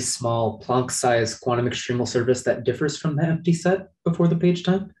 very small Planck-sized quantum extremal surface that differs from the empty set before the page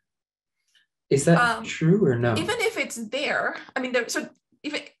time. Is that true or no? Even if it's there, I mean,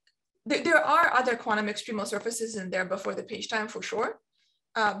 there are other quantum extremal surfaces in there before the page time for sure.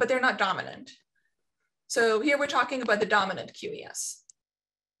 But they're not dominant. So here we're talking about the dominant QES.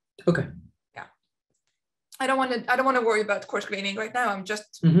 Okay. Yeah. I don't want to worry about coarse graining right now. I'm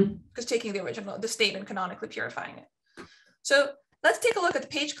just taking the state and canonically purifying it. So let's take a look at the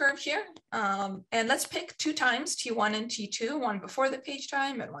page curve here. And let's pick 2 times T1 and T2, one before the page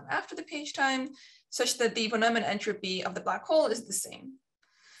time and one after the page time, such that the von Neumann entropy of the black hole is the same.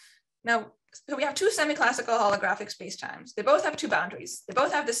 Now, so we have 2 semi-classical holographic spacetimes. They both have 2 boundaries. They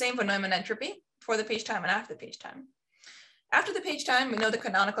both have the same von Neumann entropy before the page time and after the page time. After the page time, we know the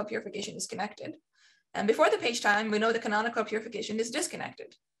canonical purification is connected. And before the page time, we know the canonical purification is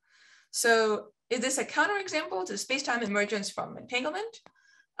disconnected. So is this a counterexample to the space-time emergence from entanglement?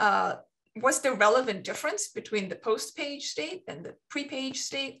 What's the relevant difference between the post-page state and the pre-page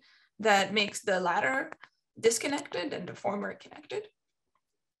state that makes the latter disconnected and the former connected?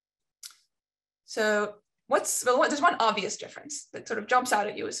 So there's one obvious difference that sort of jumps out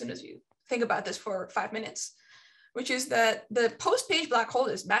at you as soon as you think about this for 5 minutes, which is that the post-page black hole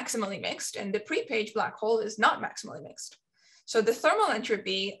is maximally mixed and the pre-page black hole is not maximally mixed. So the thermal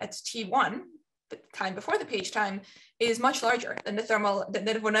entropy at T1, the time before the page time, is much larger than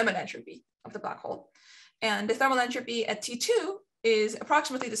the von Neumann entropy of the black hole. And the thermal entropy at T2 is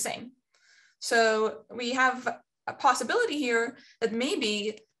approximately the same. So we have a possibility here that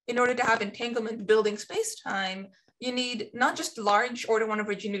maybe in order to have entanglement building space-time, you need not just large order 1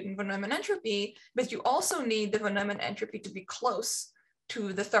 over G Newton von Neumann entropy, but you also need the von Neumann entropy to be close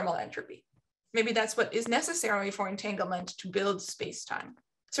to the thermal entropy. Maybe that's what is necessary for entanglement to build space-time.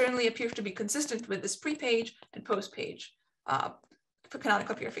 Certainly appears to be consistent with this pre-page and post-page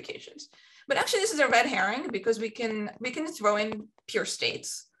canonical purifications. But actually this is a red herring because we can throw in pure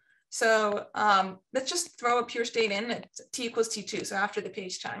states. So let's just throw a pure state in at T equals T2, so after the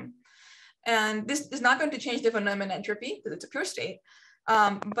page time. And this is not going to change the von Neumann entropy because it's a pure state.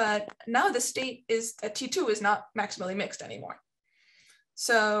 But now the state is at T2 is not maximally mixed anymore.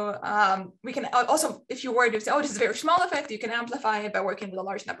 So we can also, if you're worried, say, oh, this is a very small effect, you can amplify it by working with a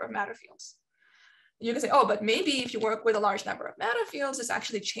large number of matter fields. You can say, oh, but maybe if you work with a large number of matter fields, this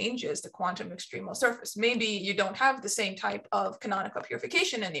actually changes the quantum extremal surface. Maybe you don't have the same type of canonical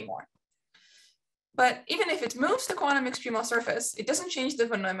purification anymore. But even if it moves the quantum extremal surface, it doesn't change the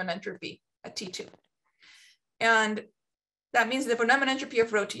von Neumann entropy at T2. And that means the von Neumann entropy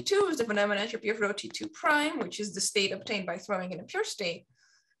of rho T2 is the von Neumann entropy of rho T2 prime, which is the state obtained by throwing in a pure state.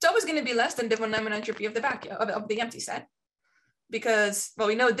 It's always going to be less than the von Neumann entropy of the empty set. Because, well,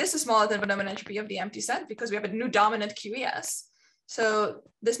 we know this is smaller than von Neumann entropy of the empty set because we have a new dominant QES. So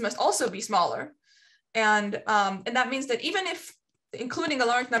this must also be smaller. And that means that even if including a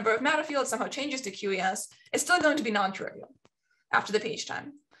large number of matter fields somehow changes the QES, it's still going to be non-trivial after the page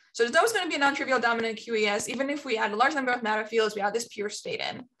time. So there's always going to be a non-trivial dominant QES, even if we add a large number of matter fields, we add this pure state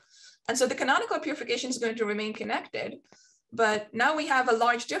in. And so the canonical purification is going to remain connected, but now we have a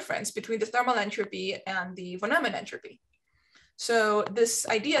large difference between the thermal entropy and the von Neumann entropy. So this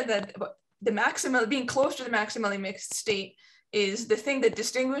idea that being close to the maximally mixed state is the thing that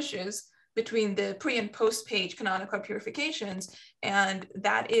distinguishes between the pre and post page canonical purifications, and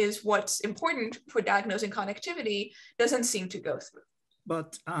that is what's important for diagnosing connectivity, doesn't seem to go through.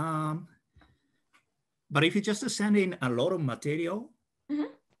 But if you just send in a lot of material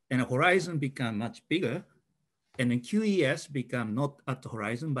and the horizon become much bigger, and then QES become not at the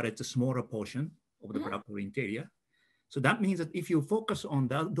horizon, but it's a smaller portion, of the black hole interior. So that means that if you focus on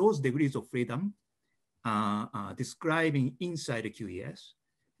those degrees of freedom describing inside the QES,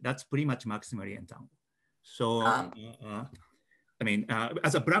 that's pretty much maximally entangled. So, I mean,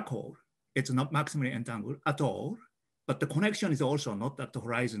 as a black hole, it's not maximally entangled at all, but the connection is also not at the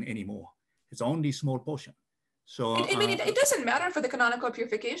horizon anymore. It's only a small portion. So I mean, it doesn't matter for the canonical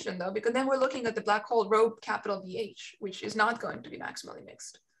purification though, because then we're looking at the black hole rho capital VH, which is not going to be maximally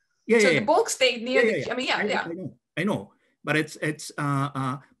mixed. So the bulk state near the, I mean, I know, but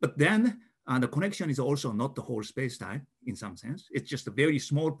but then the connection is also not the whole space-time in some sense. It's just a very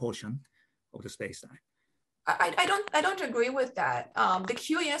small portion of the space-time. I don't agree with that. The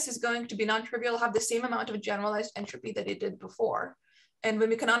QES is going to be non-trivial, have the same amount of generalized entropy that it did before. And when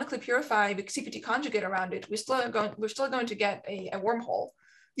we canonically purify the CPT conjugate around it, we're still going to get a wormhole.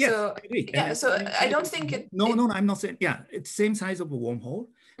 Yes, so, I agree. Yeah, so I don't think it. No, I'm not saying, yeah, it's same size of a wormhole,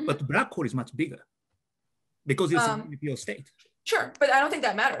 but the black hole is much bigger because it's in the pure state. Sure, but I don't think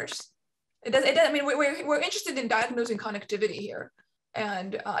that matters. It does. I mean, we're interested in diagnosing connectivity here,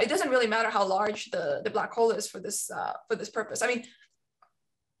 and it doesn't really matter how large the black hole is for this purpose. I mean,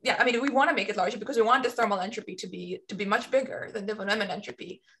 yeah, I mean, we want to make it larger because we want the thermal entropy to be much bigger than the von Neumann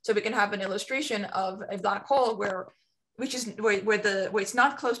entropy, so we can have an illustration of a black hole where it's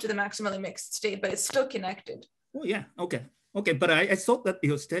not close to the maximally mixed state, but it's still connected. Oh yeah, okay, but I thought that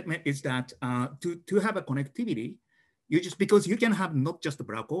your statement is that to have a connectivity, because you can have not just a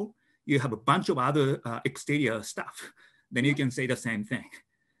black hole, you have a bunch of other exterior stuff, then you can say the same thing.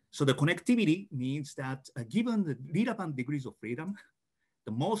 So the connectivity means that given the relevant degrees of freedom,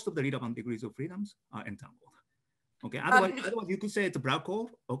 the most of the relevant degrees of freedoms are entangled. Okay, otherwise you could say it's a black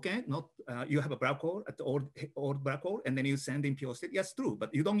hole, okay, not, you have a black hole at the old black hole, and then you send in pure state, yes, true, but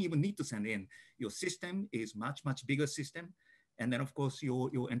you don't even need to send in. Your system is much bigger system, and then of course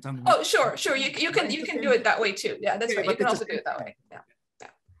your entanglement. Oh, sure, you can do it that way too. Yeah, that's right, you can also do it that way, yeah.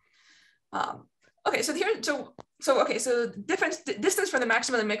 Okay, so here, so distance from the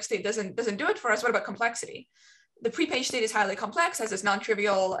maximally mixed state doesn't do it for us. What about complexity? The pre-page state is highly complex, has this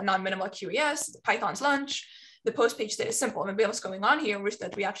non-trivial, non-minimal QES, Python's lunch. The post-page state is simple. Maybe what's going on here is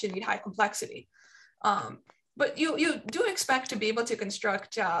that we actually need high complexity. But you do expect to be able to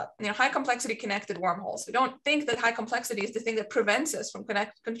construct high complexity connected wormholes. We don't think that high complexity is the thing that prevents us from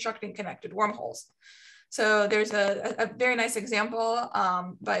constructing connected wormholes. So there's a very nice example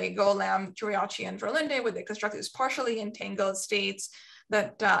by Go, Lam, Churiachi, and Verlinde, where they constructed these partially entangled states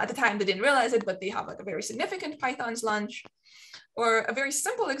that at the time they didn't realize it, but they have like a very significant Python's lunch. Or a very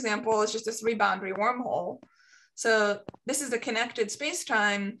simple example is just a 3-boundary wormhole. So this is the connected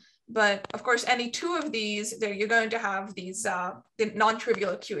space-time, but of course, any two of these, you're going to have these the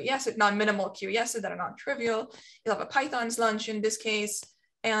non-trivial QES, non-minimal QES that are non-trivial. You'll have a Python's lunch in this case,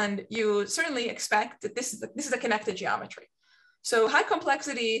 and you certainly expect that this is a connected geometry. So high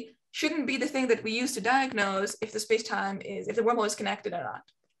complexity shouldn't be the thing that we use to diagnose if the space-time if the wormhole is connected or not.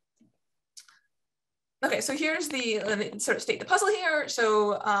 Okay, so here's let me sort of state the puzzle here.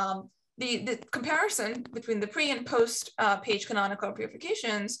 So the comparison between the pre and post page canonical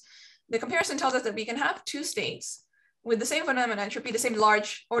purifications, the comparison tells us that we can have two states with the same von Neumann entropy, the same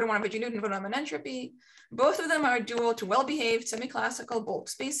large order 1 Newton von Neumann entropy. Both of them are dual to well-behaved semi-classical bulk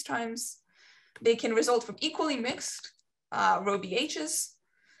spacetimes. They can result from equally mixed rho BHs.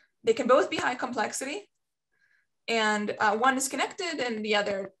 They can both be high complexity, and one is connected and the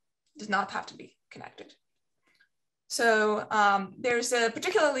other does not have to be connected. So there's a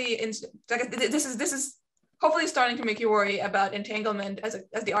particularly, this is hopefully starting to make you worry about entanglement as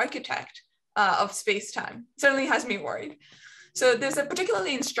the architect of space-time. Certainly has me worried. So there's a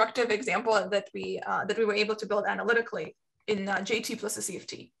particularly instructive example that we were able to build analytically in JT plus the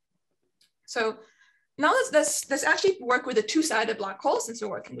CFT. So now let's actually work with a two-sided black hole since we're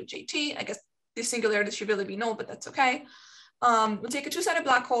working with JT. I guess the singularity should really be null, but that's okay. We'll take a two-sided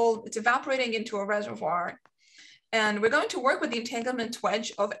black hole. It's evaporating into a reservoir. And we're going to work with the entanglement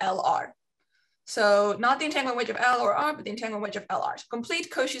wedge of LR. So not the entanglement wedge of L or R, but the entanglement wedge of LR. So complete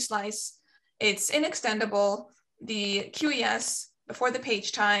Cauchy slice. It's inextendable. The QES before the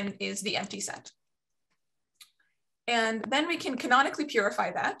page time is the empty set. And then we can canonically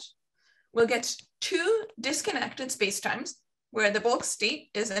purify that. We'll get two disconnected spacetimes where the bulk state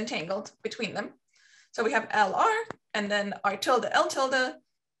is entangled between them. So we have LR and then R tilde, L tilde,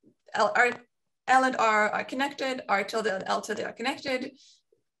 L and R are connected, R tilde and L tilde are connected.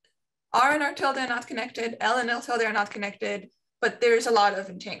 R and R tilde are not connected, L and L tilde are not connected, but there's a lot of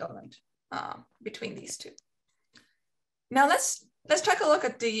entanglement between these two. Now let's take a look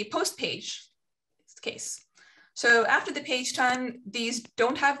at the post-page case. So after the page time, these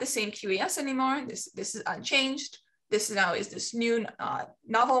don't have the same QES anymore. This is unchanged. This now is this new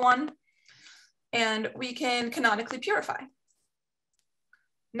novel one. And we can canonically purify.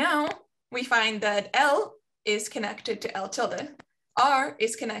 Now we find that L is connected to L tilde, R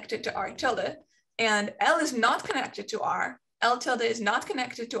is connected to R tilde, and L is not connected to R, L tilde is not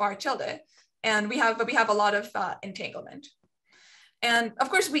connected to R tilde, and we have a lot of entanglement. And of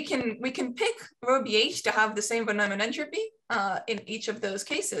course, we can pick rho BH to have the same von Neumann entropy in each of those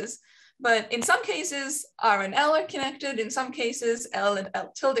cases. But in some cases, R and L are connected. In some cases, L and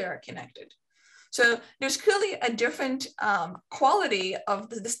L tilde are connected. So there's clearly a different quality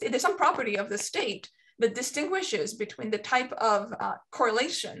of there's some property of the state that distinguishes between the type of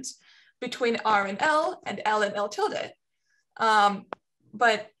correlations between R and L L tilde.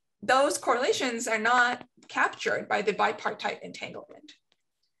 But those correlations are not captured by the bipartite entanglement.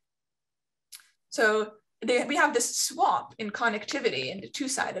 So we have this swap in connectivity in the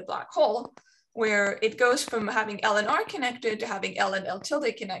two-sided black hole, where it goes from having L and R connected to having L and L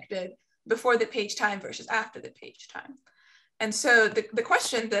tilde connected before the page time versus after the page time. And so the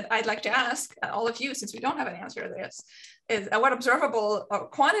question that I'd like to ask all of you, since we don't have an answer to this, is what observable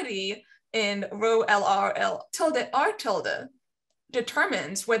quantity in rho LR L tilde R tilde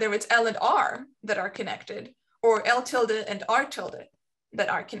determines whether it's L and R that are connected or L tilde and R tilde that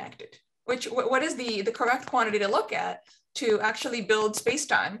are connected? What is the correct quantity to look at to actually build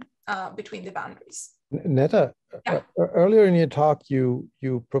space-time between the boundaries? Netta, yeah. Earlier in your talk, you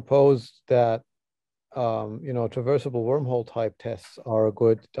proposed that traversable wormhole type tests are a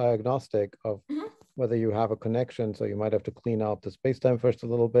good diagnostic of whether you have a connection. So you might have to clean out the space-time first a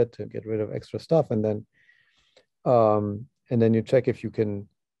little bit to get rid of extra stuff, and then you check if you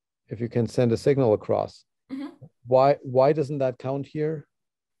can send a signal across. Why doesn't that count here?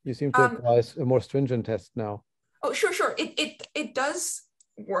 You seem to apply a more stringent test now. Oh, sure. It does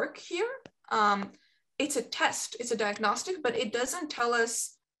work here. It's a test, it's a diagnostic, but it doesn't tell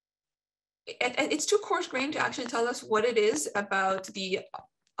us, it's too coarse-grained to actually tell us what it is about the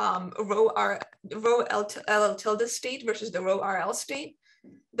rho L tilde state versus the rho RL state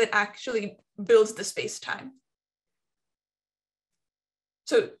that actually builds the space-time.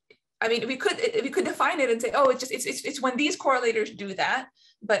 So, I mean, we could define it and say, oh, it's when these correlators do that,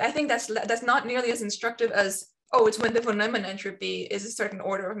 but I think that's not nearly as instructive as, oh, it's when the von Neumann entropy is a certain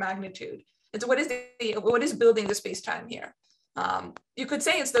order of magnitude. It's what is building the space-time here. You could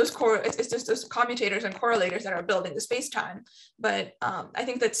say it's just those commutators and correlators that are building the space-time, but I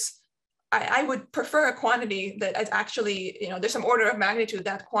think I would prefer a quantity that is actually, there's some order of magnitude.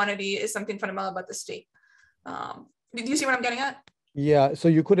 That quantity is something fundamental about the state. Do you see what I'm getting at? Yeah, so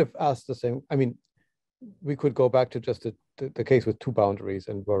you could have asked the same. I mean, we could go back to just the case with two boundaries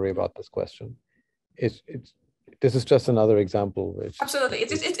and worry about this question. This is just another example. Absolutely,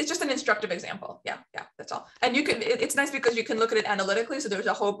 it's just an instructive example. Yeah, that's all. And it's nice because you can look at it analytically. So there's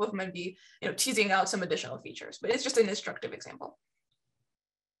a hope of maybe teasing out some additional features, but it's just an instructive example.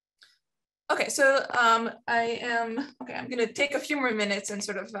 Okay, so I'm going to take a few more minutes and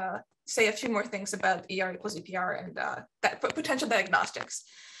sort of say a few more things about ER equals EPR and that potential diagnostics.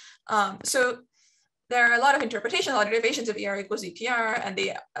 So there are a lot of interpretations, a lot of derivations of ER equals EPR, and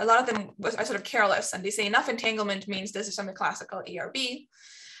a lot of them are sort of careless, and they say enough entanglement means this is semi-classical ERB.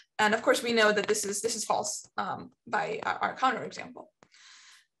 And of course, we know that this is false by our counterexample.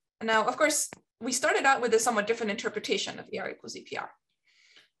 Now, of course, we started out with a somewhat different interpretation of ER equals EPR,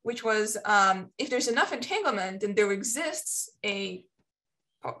 which was if there's enough entanglement, then there exists a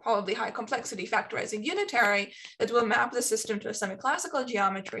probably high complexity factorizing unitary that will map the system to a semi-classical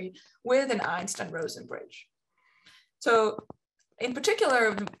geometry with an Einstein-Rosen bridge. So in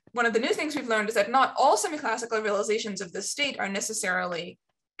particular, one of the new things we've learned is that not all semi-classical realizations of this state are necessarily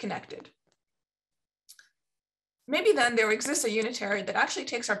connected. Maybe then there exists a unitary that actually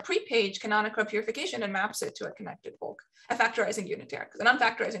takes our pre-page canonical purification and maps it to a connected bulk, a factorizing unitary, because an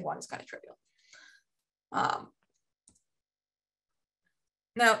unfactorizing one is kind of trivial.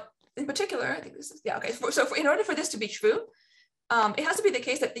 Now, in particular, I think this is, yeah, okay. So in order for this to be true, it has to be the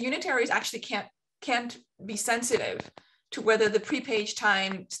case that the unitaries actually can't be sensitive to whether the pre-page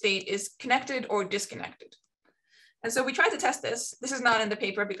time state is connected or disconnected. And so we tried to test this. This is not in the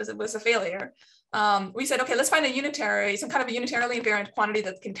paper because it was a failure. We said, okay, let's find a unitary, some kind of a unitarily invariant quantity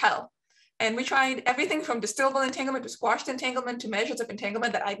that can tell. And we tried everything from distillable entanglement to squashed entanglement to measures of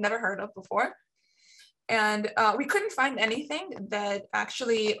entanglement that I'd never heard of before. And we couldn't find anything that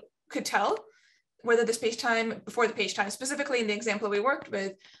actually could tell whether the space-time before the page time, specifically in the example we worked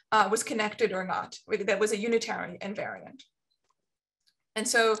with, was connected or not, that was a unitary invariant. And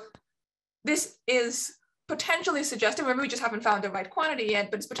so this is potentially suggestive, maybe we just haven't found the right quantity yet,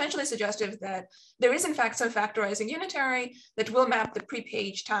 but it's potentially suggestive that there is in fact some factorizing unitary that will map the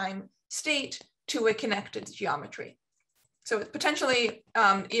pre-page time state to a connected geometry. So potentially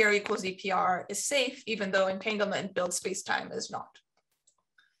ER equals EPR is safe, even though entanglement build space-time is not.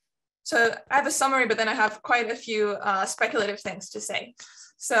 So I have a summary, but then I have quite a few speculative things to say.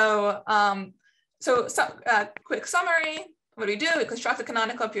 So, quick summary. What do? We construct the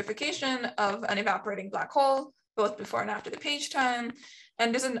canonical purification of an evaporating black hole, both before and after the page time. And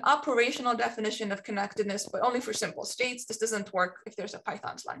there's an operational definition of connectedness, but only for simple states. This doesn't work if there's a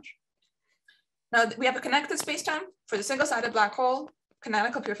Python's lunch. Now we have a connected spacetime for the single-sided black hole,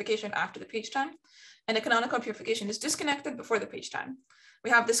 canonical purification after the page time, and the canonical purification is disconnected before the page time. We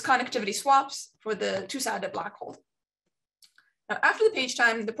have this connectivity swaps for the two-sided black hole. Now, after the page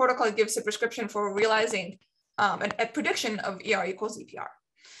time, the protocol gives a prescription for realizing a prediction of ER equals EPR.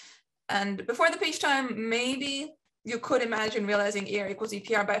 And before the page time, maybe you could imagine realizing ER equals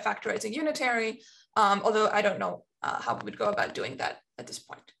EPR by factorizing unitary, although I don't know how we would go about doing that at this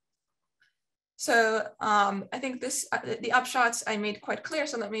point. So I think this, the upshots I made quite clear,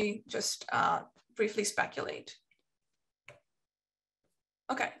 so let me just briefly speculate.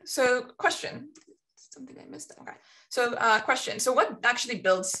 Okay, so question, something I missed. Okay, so question, so what actually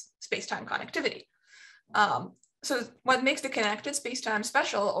builds space-time connectivity? So what makes the connected space-time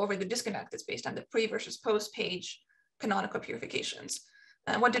special over the disconnected space-time, the pre versus post-page canonical purifications?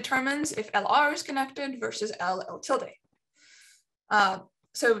 And what determines if LR is connected versus L tilde?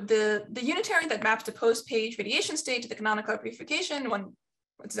 So the unitary that maps the post-page radiation state to the canonical purification,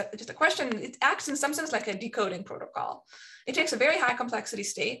 it's just a question, it acts in some sense like a decoding protocol. It takes a very high complexity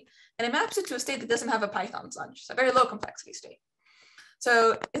state and it maps it to a state that doesn't have a Python's lunch, so a very low complexity state.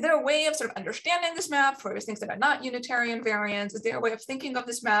 So is there a way of sort of understanding this map for things that are not unitary invariants? Is there a way of thinking of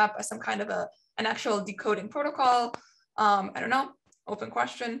this map as some kind of an actual decoding protocol? I don't know, open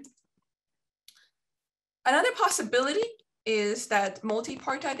question. Another possibility is that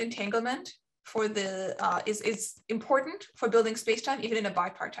multipartite entanglement for the is important for building spacetime even in a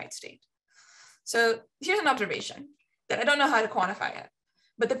bipartite state. So here's an observation that I don't know how to quantify it,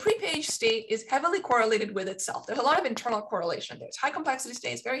 but the pre-page state is heavily correlated with itself. There's a lot of internal correlation. There's high complexity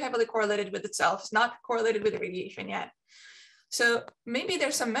states, very heavily correlated with itself. It's not correlated with the radiation yet. So maybe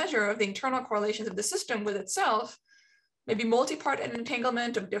there's some measure of the internal correlations of the system with itself, maybe multi-part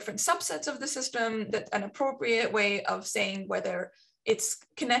entanglement of different subsets of the system, that's an appropriate way of saying whether it's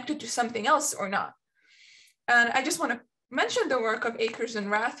connected to something else or not. And I just want to mention the work of Akers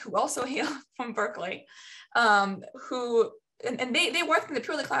and Rath, who also hail from Berkeley, they worked in the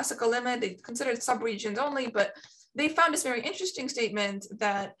purely classical limit. They considered subregions only, but they found this very interesting statement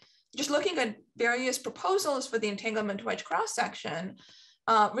that just looking at various proposals for the entanglement wedge cross-section,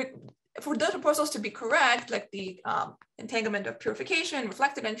 for those proposals to be correct, like the entanglement of purification,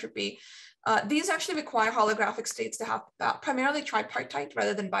 reflected entropy, these actually require holographic states to have primarily tripartite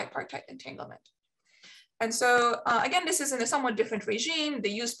rather than bipartite entanglement. And so again, this is in a somewhat different regime. They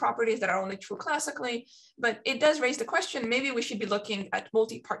use properties that are only true classically, but it does raise the question, maybe we should be looking at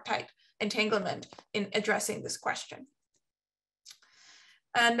multipartite entanglement in addressing this question.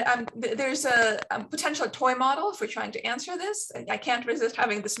 And there's a potential toy model for trying to answer this. I can't resist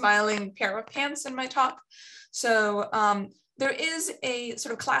having the smiling pair of pants in my talk. So there is a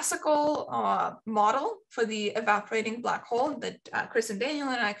sort of classical model for the evaporating black hole that Chris and Daniel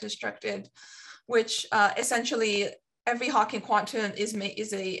and I constructed, which essentially every Hawking quantum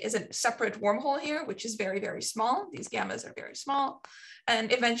is a separate wormhole here, which is very, very small. These gammas are very small.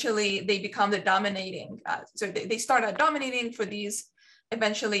 And eventually they become the dominating. So they start out dominating for these.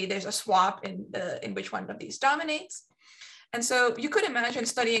 Eventually there's a swap in which one of these dominates. And so you could imagine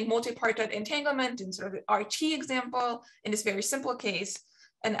studying multipartite entanglement in sort of the RT example in this very simple case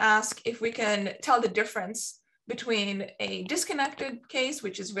and ask if we can tell the difference between a disconnected case,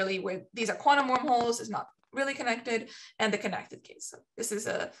 which is really where these are quantum wormholes, is not really connected, and the connected case. So this is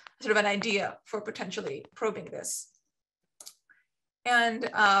a sort of an idea for potentially probing this. And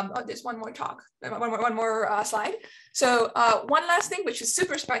there's one more talk, one more slide. So one last thing, which is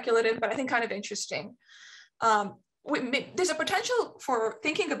super speculative, but I think kind of interesting. There's a potential for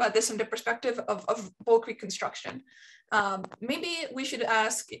thinking about this from the perspective of bulk reconstruction. Maybe we should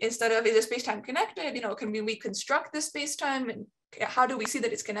ask, instead of is the space-time connected, can we reconstruct this space-time? And how do we see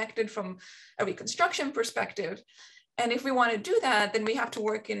that it's connected from a reconstruction perspective? And if we want to do that, then we have to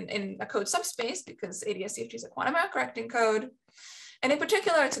work in a code subspace because ADS-CFT is a quantum error correcting code. And in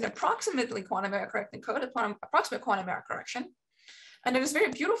particular, it's an approximately quantum error correcting code, approximate quantum error correction. And there was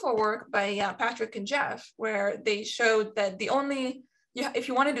very beautiful work by Patrick and Jeff, where they showed that the only if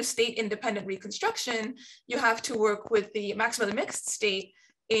you want to do state independent reconstruction, you have to work with the maximally mixed state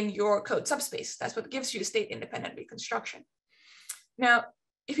in your code subspace. That's what gives you state independent reconstruction. Now,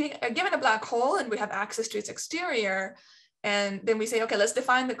 if you are given a black hole and we have access to its exterior, and then we say, okay, let's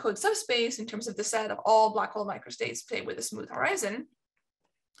define the code subspace in terms of the set of all black hole microstates played with a smooth horizon,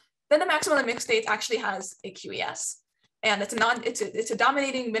 then the maximally mixed state actually has a QES. And it's a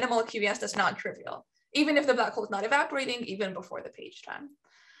dominating minimal QES that's non-trivial, even if the black hole is not evaporating, even before the page time.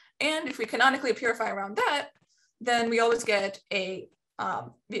 And if we canonically purify around that, then we always get a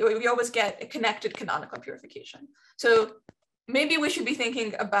connected canonical purification. So maybe we should be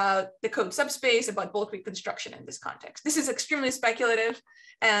thinking about the code subspace, about bulk reconstruction in this context. This is extremely speculative,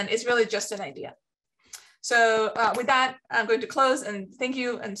 and it's really just an idea. So with that, I'm going to close, and thank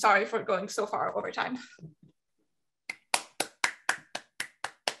you, and sorry for going so far over time.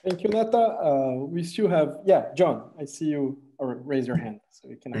 Thank you, Netta. We still have, yeah, John, I see you raise your hand. So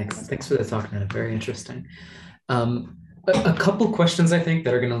you can. Thanks for the talk, Netta. Very interesting. A couple questions, I think,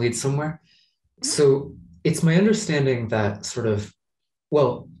 that are going to lead somewhere. So it's my understanding that sort of,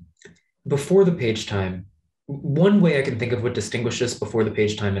 well, before the page time, one way I can think of what distinguishes before the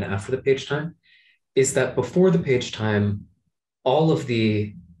page time and after the page time is that before the page time, all of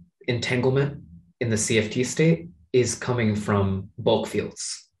the entanglement in the CFT state is coming from bulk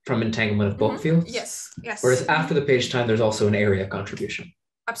fields, from entanglement of bulk fields. Yes, yes. Whereas after the page time, there's also an area contribution.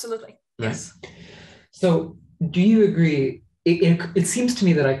 Absolutely, right? Yes. So do you agree? It seems to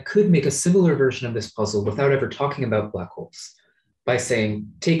me that I could make a similar version of this puzzle without ever talking about black holes by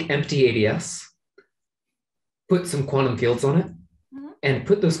saying, take empty ADS, put some quantum fields on it, and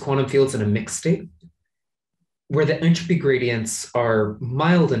put those quantum fields in a mixed state where the entropy gradients are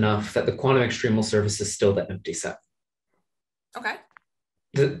mild enough that the quantum extremal surface is still the empty set. Okay.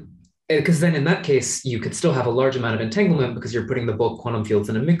 Because then in that case, you could still have a large amount of entanglement because you're putting the bulk quantum fields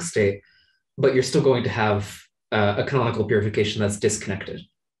in a mixed state, but you're still going to have a canonical purification that's disconnected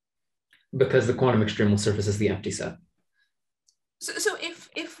because the quantum extremal surface is the empty set. So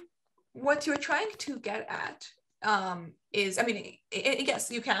if what you're trying to get at is, I mean, yes,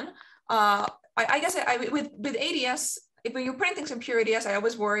 you can. I guess with ADS, when you're putting things in pure ADS, I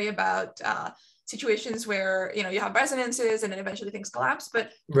always worry about situations where you have resonances and then eventually things collapse.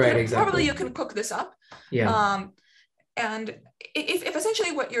 But right, exactly. Probably you can cook this up. Yeah. And if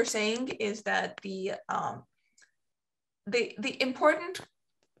essentially what you're saying is that the important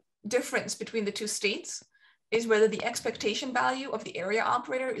difference between the two states is whether the expectation value of the area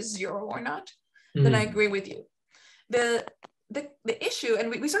operator is 0 or not, then I agree with you. The issue, and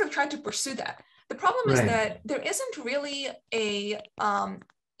we sort of tried to pursue that. The problem is that there isn't really a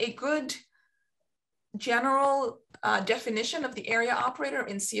good general definition of the area operator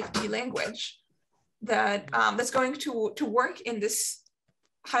in CFT language that's going to work in this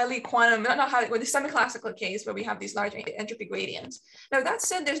highly quantum, not highly, with the semi-classical case where we have these large entropy gradients. Now that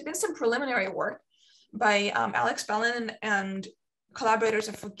said, there's been some preliminary work by Alex Bellin and collaborators,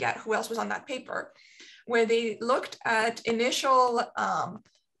 I forget who else was on that paper, where they looked at initial,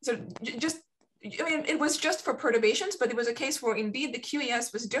 it was just for perturbations, but it was a case where indeed the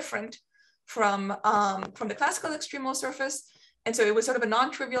QES was different from the classical extremal surface. And so it was sort of a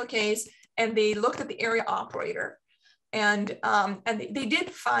non-trivial case, and they looked at the area operator. And they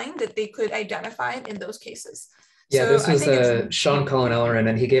did find that they could identify it in those cases. Yeah, so this was Sean Colin Ellerin,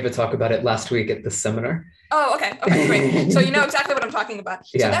 and he gave a talk about it last week at the seminar. Oh, okay, great. So you know exactly what I'm talking about.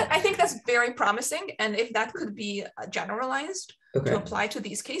 Yeah. So I think that's very promising. And if that could be generalized to apply to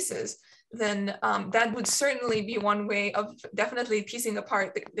these cases, then that would certainly be one way of definitely piecing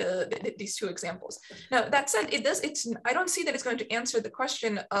apart these two examples. Now, that said, I don't see that it's going to answer the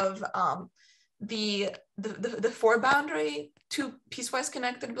question of the four boundary to piecewise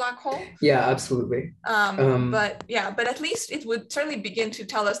connected black hole. Yeah, absolutely. But at least it would certainly begin to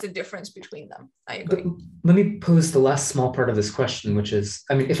tell us the difference between them. I agree. Let me pose the last small part of this question, which is,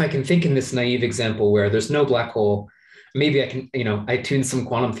 I mean, if I can think in this naive example where there's no black hole, maybe I can, I tune some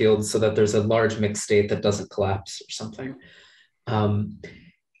quantum fields so that there's a large mixed state that doesn't collapse or something.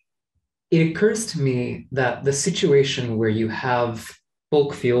 It occurs to me that the situation where you have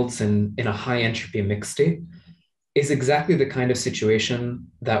bulk fields in a high entropy mixed state is exactly the kind of situation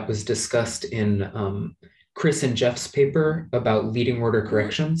that was discussed in Chris and Jeff's paper about leading order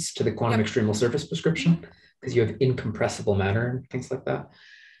corrections to the quantum extremal surface prescription, because you have incompressible matter and things like that.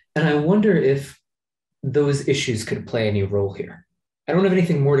 And I wonder if those issues could play any role here. I don't have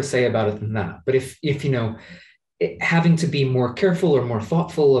anything more to say about it than that, but if having to be more careful or more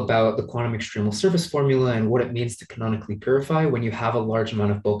thoughtful about the quantum extremal surface formula and what it means to canonically purify when you have a large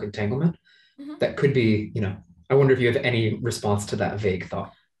amount of bulk entanglement, that could be, I wonder if you have any response to that vague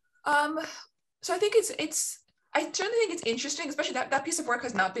thought. So I think I certainly think it's interesting, especially that piece of work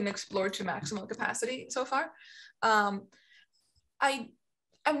has not been explored to maximal capacity so far. I'm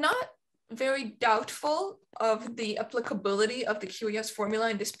not very doubtful of the applicability of the QES formula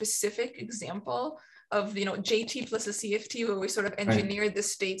in this specific example of, JT plus a CFT, where we sort of engineered the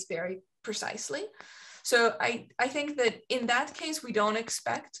states very precisely. So I think that in that case, we don't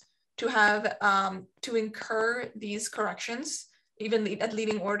expect to have to incur these corrections, even at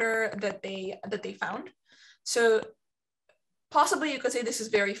leading order that they found. So possibly you could say this is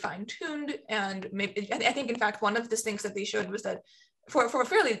very fine-tuned, and maybe I think in fact one of the things that they showed was that for a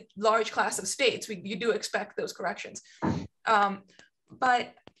fairly large class of states, you do expect those corrections.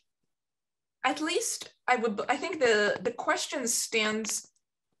 But at least I think the question stands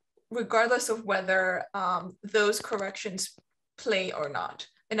regardless of whether those corrections play or not.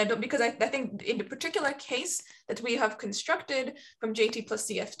 And because I think in the particular case that we have constructed from JT plus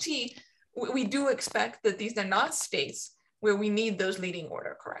CFT, we do expect that these are not states where we need those leading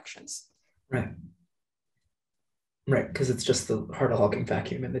order corrections. Right. Right, because it's just the Hartle-Hawking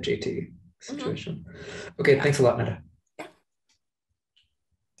vacuum in the JT situation. Okay, thanks a lot, Netta. Yeah.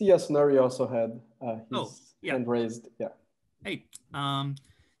 T.S. Nuri also had his hand raised. Yeah. Hey,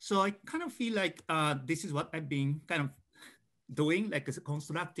 so I kind of feel like this is what I've been kind of doing, like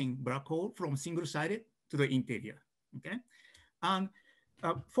constructing black hole from single-sided to the interior, okay? And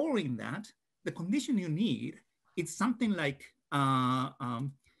following that, the condition you need, it's something like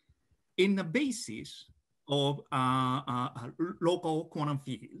in the basis of a local quantum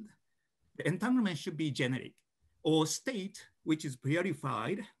field, the entanglement should be generic, or state which is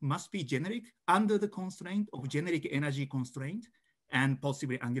purified must be generic under the constraint of generic energy constraint and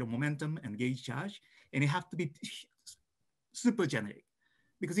possibly angular momentum and gauge charge, and it have to be super generic,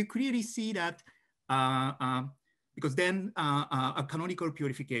 because you clearly see that because then a canonical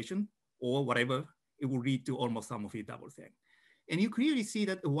purification or whatever, it will lead to almost thermophilia double thing. And you clearly see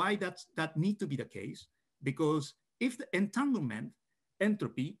that why that need to be the case, because if the entanglement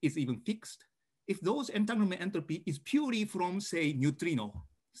entropy is even fixed, if those entanglement entropy is purely from, say, neutrino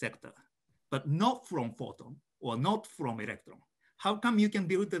sector, but not from photon or not from electron, how come you can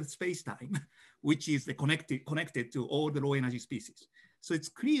build the space-time which is connected to all the low energy species? So it's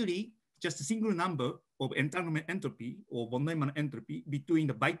clearly just a single number of entanglement entropy or von Neumann entropy between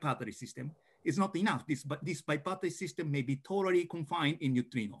the bipartite system is not enough. This bipartite system may be totally confined in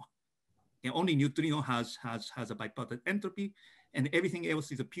neutrino. And only neutrino has a bipartite entropy, and everything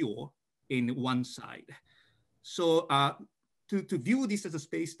else is pure in one side. So to view this as a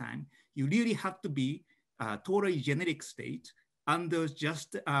space-time, you really have to be a totally generic state under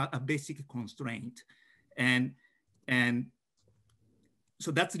just a basic constraint. And so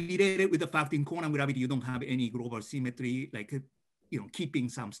that's related with the fact in quantum gravity, you don't have any global symmetry, like keeping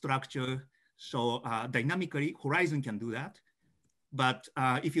some structure. So dynamically, horizon can do that. But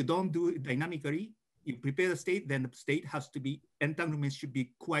if you don't do it dynamically, you prepare the state, then the state has to be, entanglement should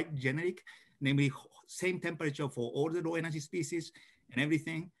be quite generic, namely same temperature for all the low energy species and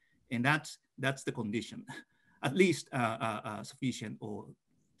everything. And that's the condition, at least sufficient, or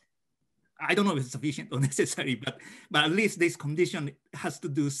I don't know if it's sufficient or necessary, but at least this condition has to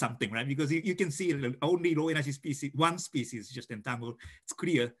do something, right? Because you can see only low energy species, one species just entangled. It's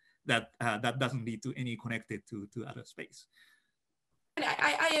clear that that doesn't lead to any connected to other space. And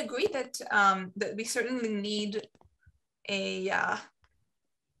I agree that that we certainly need a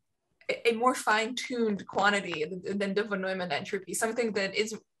more fine-tuned quantity than the von Neumann entropy, something that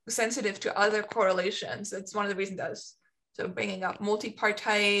is sensitive to other correlations. That's one of the reasons I was bringing up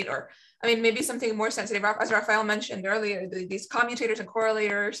multipartite, or maybe something more sensitive, as Raphael mentioned earlier. These commutators and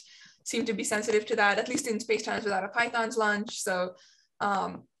correlators seem to be sensitive to that, at least in spacetimes without a Python's lunch. So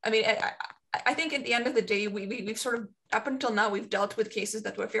I think at the end of the day, we've sort of, up until now, we've dealt with cases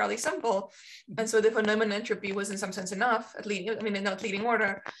that were fairly simple. And so the von Neumann entropy was in some sense enough, not leading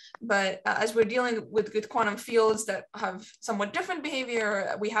order. But as we're dealing with quantum fields that have somewhat different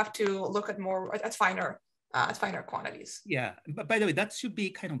behavior, we have to look at finer quantities. Yeah, but by the way, that should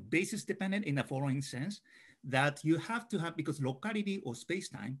be kind of basis dependent in the following sense, that you have to have, because locality or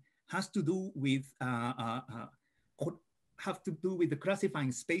space-time has to do with the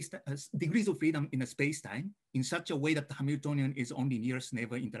classifying space degrees of freedom in a space-time in such a way that the Hamiltonian is only nearest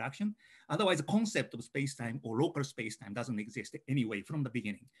neighbor interaction. Otherwise, the concept of space-time or local space-time doesn't exist anyway from the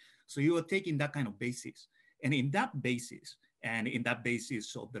beginning. So you are taking that kind of basis. And in that basis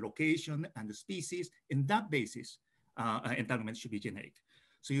of the location and the species, in that basis, entanglement should be generic.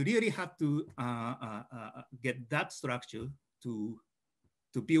 So you really have to get that structure to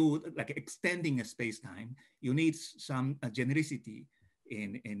to build like extending a space-time, you need some genericity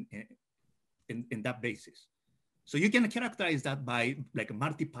in that basis. So you can characterize that by like a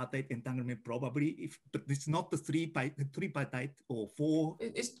multipartite entanglement probably, but it's not the three-partite or four,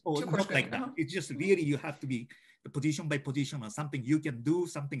 It's or not like that. It's just really you have to be the position by position or something you can do,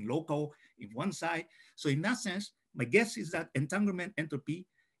 something local in one side. So in that sense, my guess is that entanglement entropy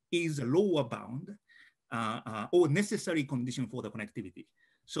is a lower bound or necessary condition for the connectivity.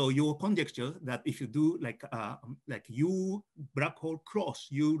 So your conjecture that if you do like U black hole cross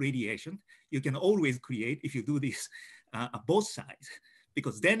U radiation, you can always create, if you do this both sides,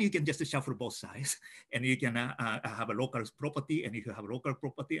 because then you can just shuffle both sides and you can have a local property, and if you have a local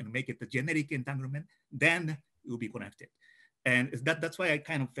property and make it a generic entanglement, then you'll be connected. And that's why I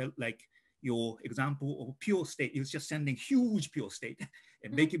kind of felt like your example of pure state, you're just sending huge pure state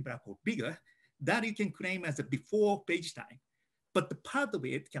and making black hole bigger, that you can claim as a before page time. But the part of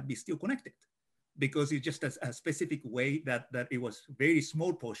it can be still connected because it's just a specific way that it was very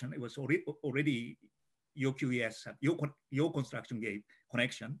small portion. It was already your QES, your construction gave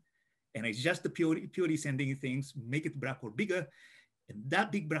connection. And it's just the purely sending things, make it black hole bigger. And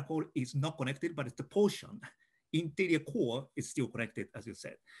that big black hole is not connected, but it's the portion. Interior core is still connected, as you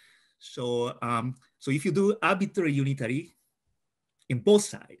said. So, so if you do arbitrary unitary in both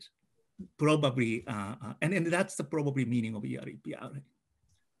sides, probably, and that's the probably meaning of ER-EPR.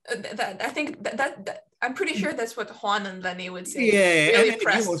 I think that I'm pretty sure that's what Juan and Lenny would say. Yeah, really and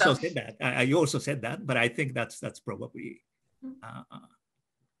you also said that. You also said that, but I think that's probably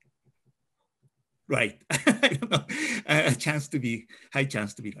right. I don't know, high chance to be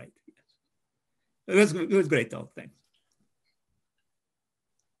right. Yes. It was great talk. Thanks.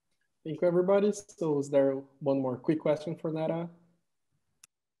 Thank you, everybody. So is there one more quick question for Netta?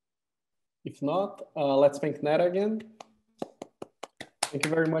 If not, let's thank Netta again. Thank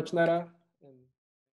you very much, Netta.